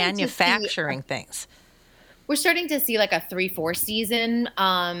 And keep manufacturing things. We're starting to see like a 3-4 season.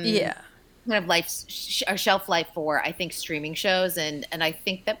 Kind of shelf life for, I think, streaming shows, and I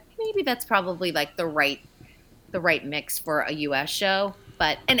think that maybe that's probably like the right mix for a U.S. show.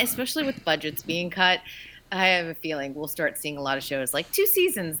 And especially with budgets being cut, I have a feeling we'll start seeing a lot of shows like 2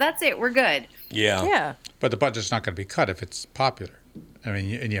 seasons. That's it. We're good. Yeah. But the budget's not going to be cut if it's popular. I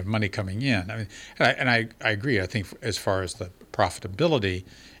mean, and you have money coming in. I mean, and I agree. I think as far as the profitability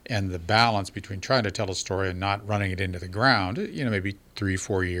and the balance between trying to tell a story and not running it into the ground, maybe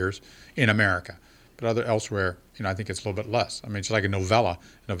 3-4 years in America. But elsewhere, I think it's a little bit less. I mean, it's like a novella.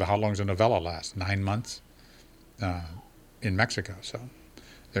 How long does a novella last? 9 months in Mexico. So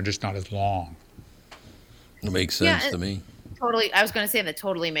they're just not as long. It makes sense to me. Totally. I was going to say that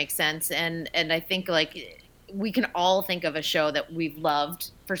totally makes sense. And I think like we can all think of a show that we've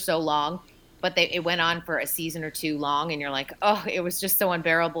loved for so long, but it went on for a season or 2 long, and you're like, oh, it was just so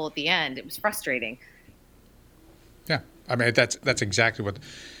unbearable at the end. It was frustrating. Yeah, I mean that's exactly what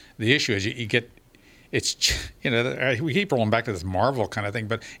the issue is. You get it's we keep rolling back to this Marvel kind of thing,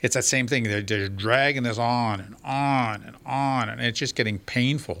 but it's that same thing. They're dragging this on and on and on, and it's just getting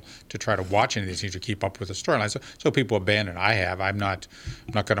painful to try to watch any of these things to keep up with the storyline. So people abandon. I'm not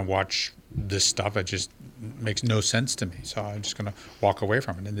going to watch this stuff. It just makes no sense to me. So I'm just going to walk away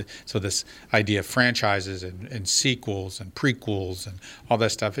from it. And so this idea of franchises and sequels and prequels and all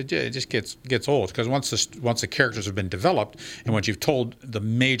that stuff, it just gets old because once the characters have been developed and once you've told the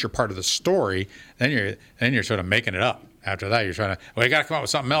major part of the story, then you're sort of making it up. After that, you're trying to, you got to come up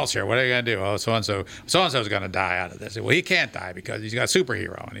with something else here. What are you going to do? Oh, so-and-so is going to die out of this. Well, he can't die because he's got a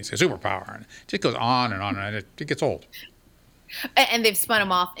superhero and he's a superpower. And it just goes on and on, and it gets old. And they've spun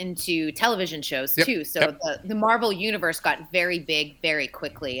them off into television shows too. So the Marvel universe got very big very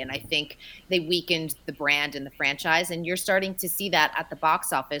quickly, and I think they weakened the brand and the franchise. And you're starting to see that at the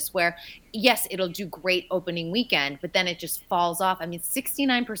box office, where yes, it'll do great opening weekend, but then it just falls off. I mean,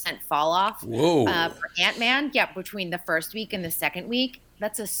 69% fall off for Ant-Man. Yeah, between the first week and the second week,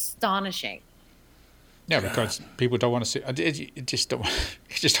 that's astonishing. Yeah, because people don't want to see it. You just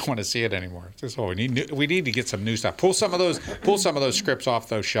don't want to see it anymore. That's all we need. We need to get some new stuff. Pull some of those scripts off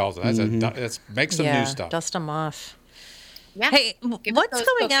those shelves. Make some new stuff. Dust them off. Yeah. Hey, what's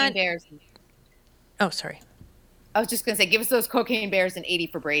going on? Bears. Oh, sorry. I was just going to say, give us those Cocaine Bears and 80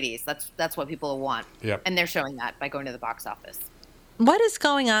 for Brady's. That's what people want. Yep. And they're showing that by going to the box office. What is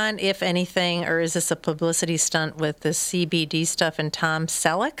going on, if anything, or is this a publicity stunt with this CBD stuff and Tom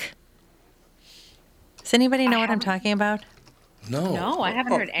Selleck? Does anybody know what I'm talking about? No, I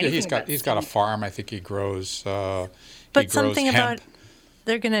haven't heard anything. He's got a farm. I think he grows. Something hemp. about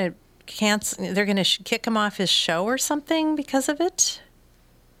they're going to cancel. They're going to kick him off his show or something because of it.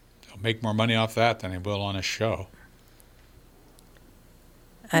 He'll make more money off that than he will on his show.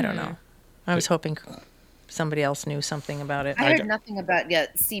 I don't know. I was hoping somebody else knew something about it. I heard nothing about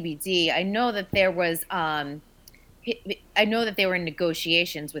CBD. I know that there was. I know that they were in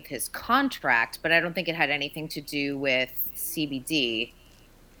negotiations with his contract, but I don't think it had anything to do with CBD.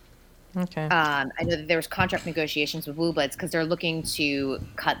 Okay. I know that there was contract negotiations with Blue Bloods because they're looking to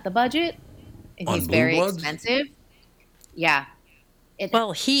cut the budget, and he's very expensive. Yeah.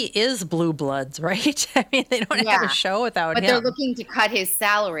 Well, he is Blue Bloods, right? I mean, they don't have a show without him. But they're looking to cut his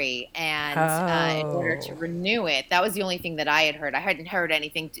salary and in order to renew it. That was the only thing that I had heard. I hadn't heard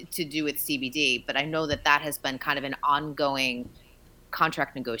anything to do with CBD, but I know that has been kind of an ongoing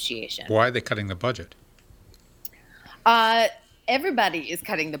contract negotiation. Why are they cutting the budget? Everybody is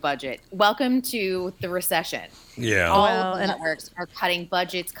cutting the budget. Welcome to the recession. Yeah. All of the networks are cutting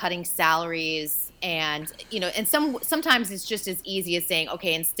budgets, cutting salaries. And, and sometimes it's just as easy as saying,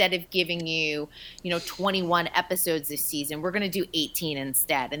 okay, instead of giving you, 21 episodes this season, we're going to do 18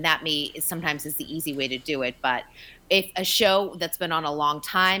 instead. And that sometimes is the easy way to do it. But if a show that's been on a long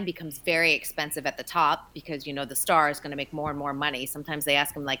time becomes very expensive at the top because, the star is going to make more and more money, sometimes they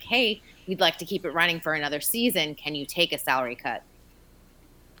ask them like, hey, we'd like to keep it running for another season. Can you take a salary cut?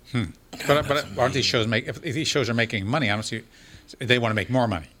 But aren't these shows if these shows are making money, I don't see they want to make more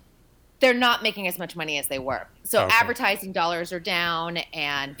money. They're not making as much money as they were. So advertising dollars are down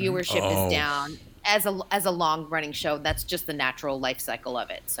and viewership is down. as a long running show, that's just the natural life cycle of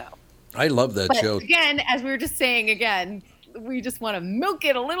it. So I love that show. Again, as we were just saying, we just want to milk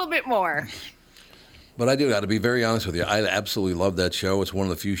it a little bit more. But I do got to be very honest with you. I absolutely love that show. It's one of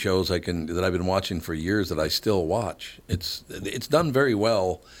the few shows that I've been watching for years that I still watch. It's done very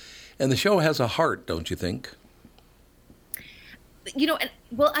well, and the show has a heart, don't you think?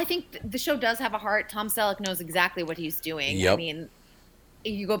 I think the show does have a heart. Tom Selleck knows exactly what he's doing. Yep. I mean,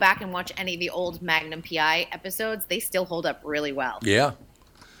 you go back and watch any of the old Magnum PI episodes, they still hold up really well. Yeah.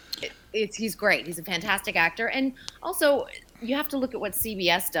 He's great. He's a fantastic actor. And also, you have to look at what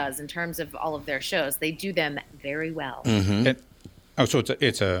CBS does in terms of all of their shows. They do them very well. Mm-hmm. So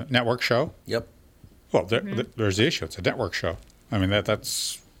it's a network show? Yep. Well, there's the issue. It's a network show. I mean,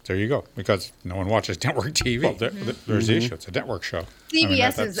 that's there you go. Because no one watches network TV. Well, there's the issue. It's a network show.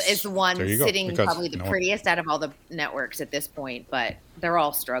 CBS is the one sitting probably the no prettiest out of all the networks at this point, but they're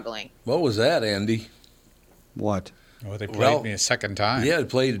all struggling. What was that, Andy? What? Oh, they played me a second time. Yeah, it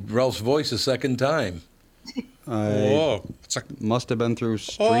played Ralph's voice a second time. Whoa. Must have been through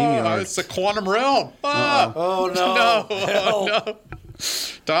StreamYard. It's the quantum realm. Oh, no. No.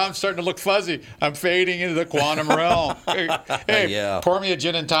 Tom's starting to look fuzzy. I'm fading into the quantum realm. Hey, pour me a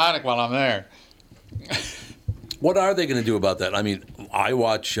gin and tonic while I'm there. What are they going to do about that? I mean, I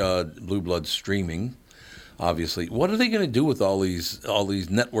watch Blue Blood streaming, obviously. What are they going to do with all these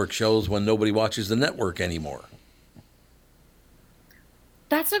network shows when nobody watches the network anymore?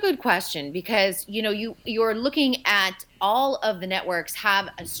 That's a good question because, you're looking at all of the networks have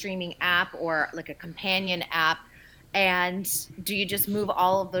a streaming app or like a companion app. And do you just move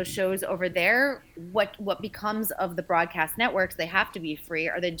all of those shows over there? What becomes of the broadcast networks? They have to be free.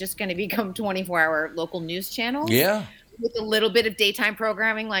 Are they just going to become 24-hour local news channels? Yeah. With a little bit of daytime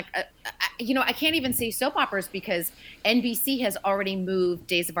programming, like, I can't even say soap operas because NBC has already moved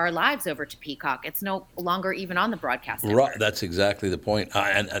Days of Our Lives over to Peacock. It's no longer even on the broadcast network. Right, that's exactly the point.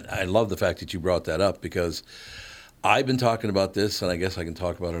 And I love the fact that you brought that up because I've been talking about this, and I guess I can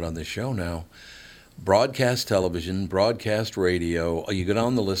talk about it on this show now. Broadcast television, broadcast radio, you go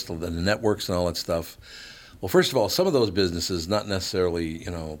down the list of the networks and all that stuff. Well, first of all, some of those businesses, not necessarily,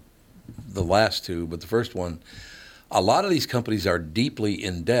 the last two, but the first one, a lot of these companies are deeply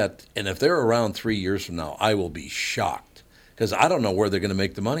in debt, and if they're around 3 years from now, I will be shocked because I don't know where they're going to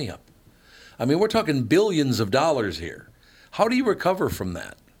make the money up. I mean, we're talking billions of dollars here. How do you recover from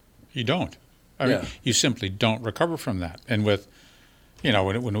that? You don't. I mean, you simply don't recover from that. And with,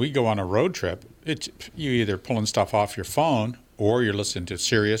 when we go on a road trip, you either pulling stuff off your phone or you're listening to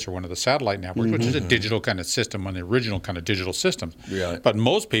Sirius or one of the satellite networks, which is a digital kind of system, one of the original kind of digital systems. Yeah. But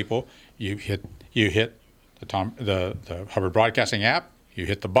most people, you hit the Hubbard Broadcasting app, you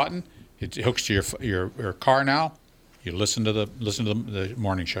hit the button, it hooks to your car now. You listen to the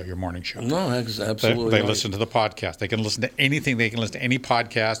morning show, your morning show. No, that's absolutely They right. listen to the podcast. They can listen to anything. They can listen to any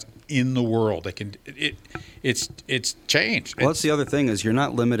podcast in the world. They can. It's changed. Well, that's the other thing is you're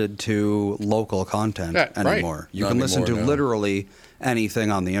not limited to local content anymore. Right. You can listen to literally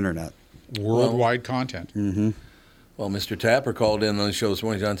anything on the internet. Worldwide content. Mm-hmm. Well, Mr. Tapper called in on the show this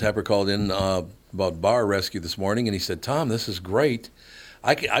morning. John Tapper called in about bar rescue this morning, and he said, "Tom, this is great.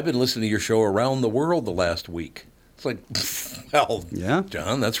 I've been listening to your show around the world the last week." It's like, well, yeah,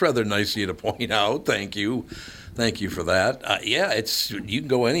 John, that's rather nice of you to point out. Thank you for that. You can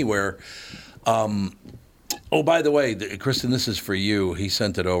go anywhere. Oh, by the way, Kristen, this is for you. He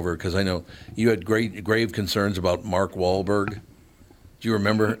sent it over because I know you had grave concerns about Mark Wahlberg. Do you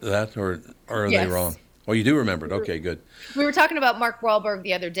remember that, or are Yes. they wrong? Oh, you do remember it. Okay, good. We were talking about Mark Wahlberg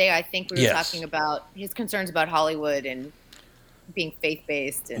the other day. I think we were Yes. talking about his concerns about Hollywood and being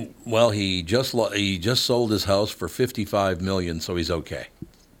faith-based. And Well, he just sold his house for $55 million, so he's okay.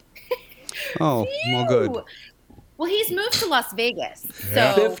 Oh, well, good. Well, he's moved to Las Vegas,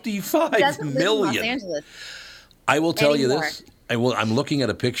 Yeah. so $55 he doesn't live in million. Los Angeles. I will tell you anymore. this. I'm looking at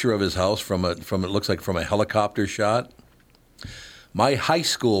a picture of his house from it looks like from a helicopter shot. My high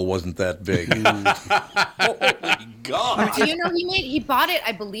school wasn't that big. Holy God! Do you know he bought it,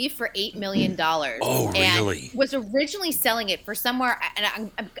 I believe, for $8 million. Oh, really? And was originally selling it for somewhere, and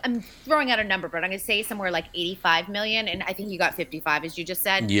I'm throwing out a number, but I'm going to say somewhere like $85 million, and I think he got 55, as you just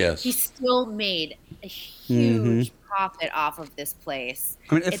said. Yes. He still made a huge profit off of this place.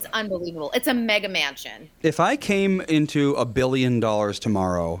 I mean, it's unbelievable. It's a mega mansion. If I came into $1 billion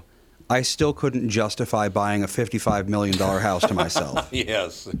tomorrow, I still couldn't justify buying a $55 million house to myself.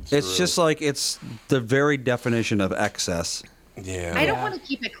 Yes. It's just like it's the very definition of excess. Yeah. I don't want to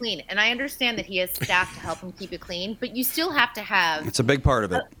keep it clean, and I understand that he has staff to help him keep it clean, but you still have to have It's a big part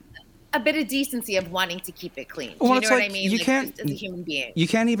of it. a bit of decency of wanting to keep it clean. Do Well, you it's know what like, I mean? you Like, can't- just as a human being. You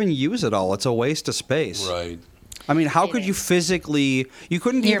can't even use it all. It's a waste of space. Right. I mean, how could you physically? You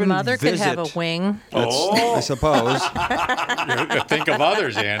couldn't Your even mother could have a visit- wing. I suppose. Think of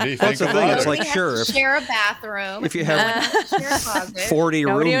others, Andy. That's Think the of thing. others. It's like, We have sure, to if, share a bathroom. if you have share a closet. 40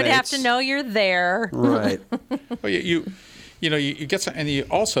 Nobody roommates. would have to know you're there. Right. Well, you get some, and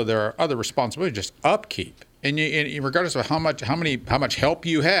also there are other responsibilities, just upkeep. And regardless of how much help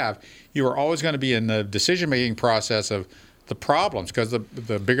you have, you are always going to be in the decision-making process of the problems, because the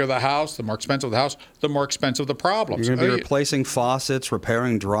bigger the house, the more expensive the house, the more expensive the problems. You're going to be replacing faucets,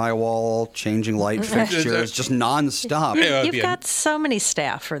 repairing drywall, changing light fixtures, just nonstop. You've got so many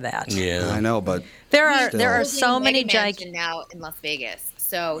staff for that. Yeah. I know, but There are Building so many mega mansion now in Las Vegas.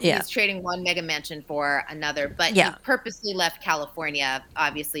 So he's trading one mega mansion for another, but he purposely left California,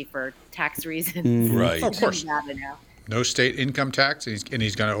 obviously for tax reasons. Right. Of course. No state income tax, and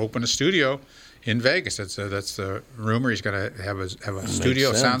he's going to open a studio in Vegas. That's the rumor. He's going to have a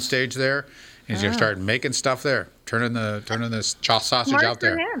studio soundstage there, and he's going to start making stuff there, turning the sausage Smart out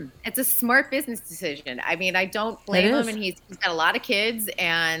there. for him. It's a smart business decision. I mean, I don't blame him, and he's got a lot of kids,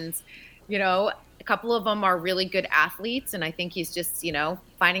 and a couple of them are really good athletes, and I think he's just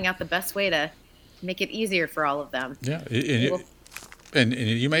finding out the best way to make it easier for all of them. Yeah, and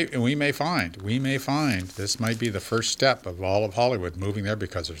we may find this might be the first step of all of Hollywood moving there,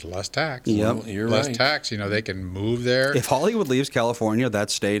 because there's less tax. Yep, well, you're less right. tax. They can move there. if Hollywood leaves California, that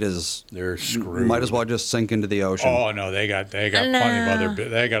state They're screwed. might as well just sink into the ocean. Oh no, they got plenty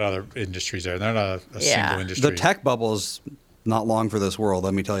of other industries there. They're not a single industry. The tech bubble is not long for this world.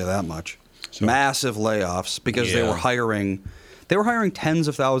 Let me tell you that much. Massive layoffs because they were hiring. They were hiring tens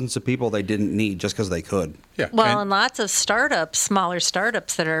of thousands of people they didn't need just because they could. Yeah. Well, and lots of smaller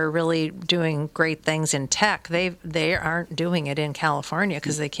startups that are really doing great things in tech, they aren't doing it in California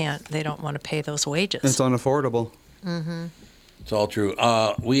because they don't want to pay those wages. It's unaffordable. Mm-hmm. It's all true.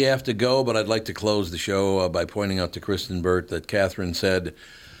 We have to go, but I'd like to close the show by pointing out to Kristen Burt that Catherine said,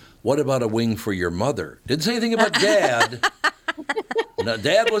 "What about a wing for your mother?" Didn't say anything about Dad. No,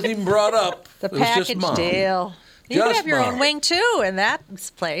 Dad wasn't even brought up. The it was just package Mom. deal. You could Just have your Mom. own wing too in that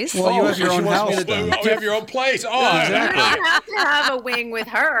place. Well, you have so your she own wants me house. to then. You have your own place. Oh, You don't have to have a wing with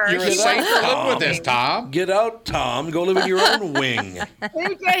her. You're a She saint wants to her live own with this, wing. Tom. Get out, Tom. Go live in your own wing.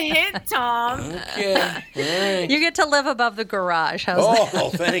 Take a hit, Tom. Okay. All right. You get to live above the garage. How's that? Oh,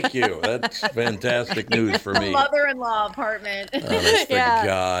 thank you. That's fantastic news for me. Mother-in-law apartment. Honest to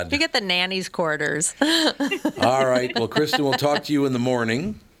God. You get the nanny's quarters. All right. Well, Kristen, we'll talk to you in the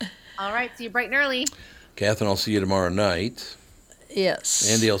morning. All right, see you bright and early. Catherine, I'll see you tomorrow night. Yes.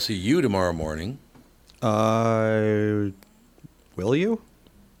 Andy, I'll see you tomorrow morning. Will you?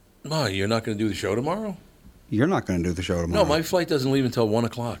 Oh, you're not going to do the show tomorrow? You're not going to do the show tomorrow. No, my flight doesn't leave until 1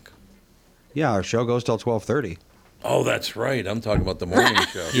 o'clock. Yeah, our show goes till 12:30. Oh, that's right. I'm talking about the morning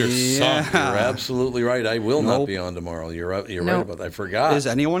show. You're You're absolutely right. I will not be on tomorrow. You're right about that. I forgot. Is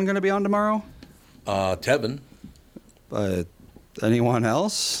anyone going to be on tomorrow? Tevin. Anyone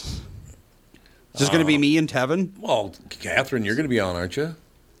else? Is this going to be me and Tevin? Well, Catherine, you're going to be on, aren't you?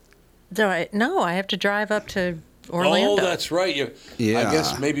 No, I have to drive up to Orlando. Oh, that's right. I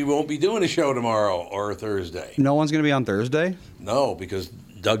guess maybe we won't be doing a show tomorrow or Thursday. No one's going to be on Thursday? No, because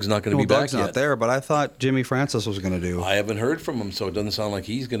Doug's not going to be back Doug's yet. not there, but I thought Jimmy Francis was going to do. I haven't heard from him, so it doesn't sound like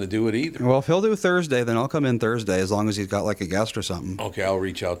he's going to do it either. Well, if he'll do Thursday, then I'll come in Thursday as long as he's got like a guest or something. Okay, I'll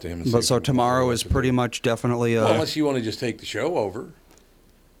reach out to him. And But see so if we can tomorrow follow is up with pretty him. much definitely Well, unless you want to just take the show over.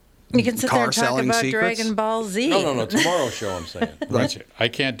 You can sit there and talk selling about secrets? Dragon Ball Z. No. Tomorrow's show, I'm saying. I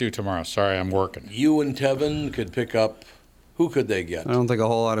can't do tomorrow. Sorry, I'm working. You and Tevin could pick up. Who could they get? I don't think a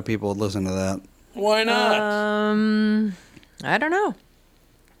whole lot of people would listen to that. Why not? I don't know.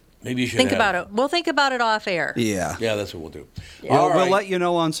 Maybe you should Think about it. We'll think about it off air. Yeah. Yeah, that's what we'll do. We'll, All right. we'll let you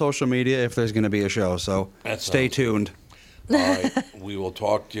know on social media if there's going to be a show, so stay tuned. All right. We will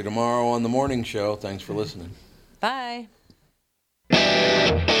talk to you tomorrow on the morning show. Thanks for listening. Bye.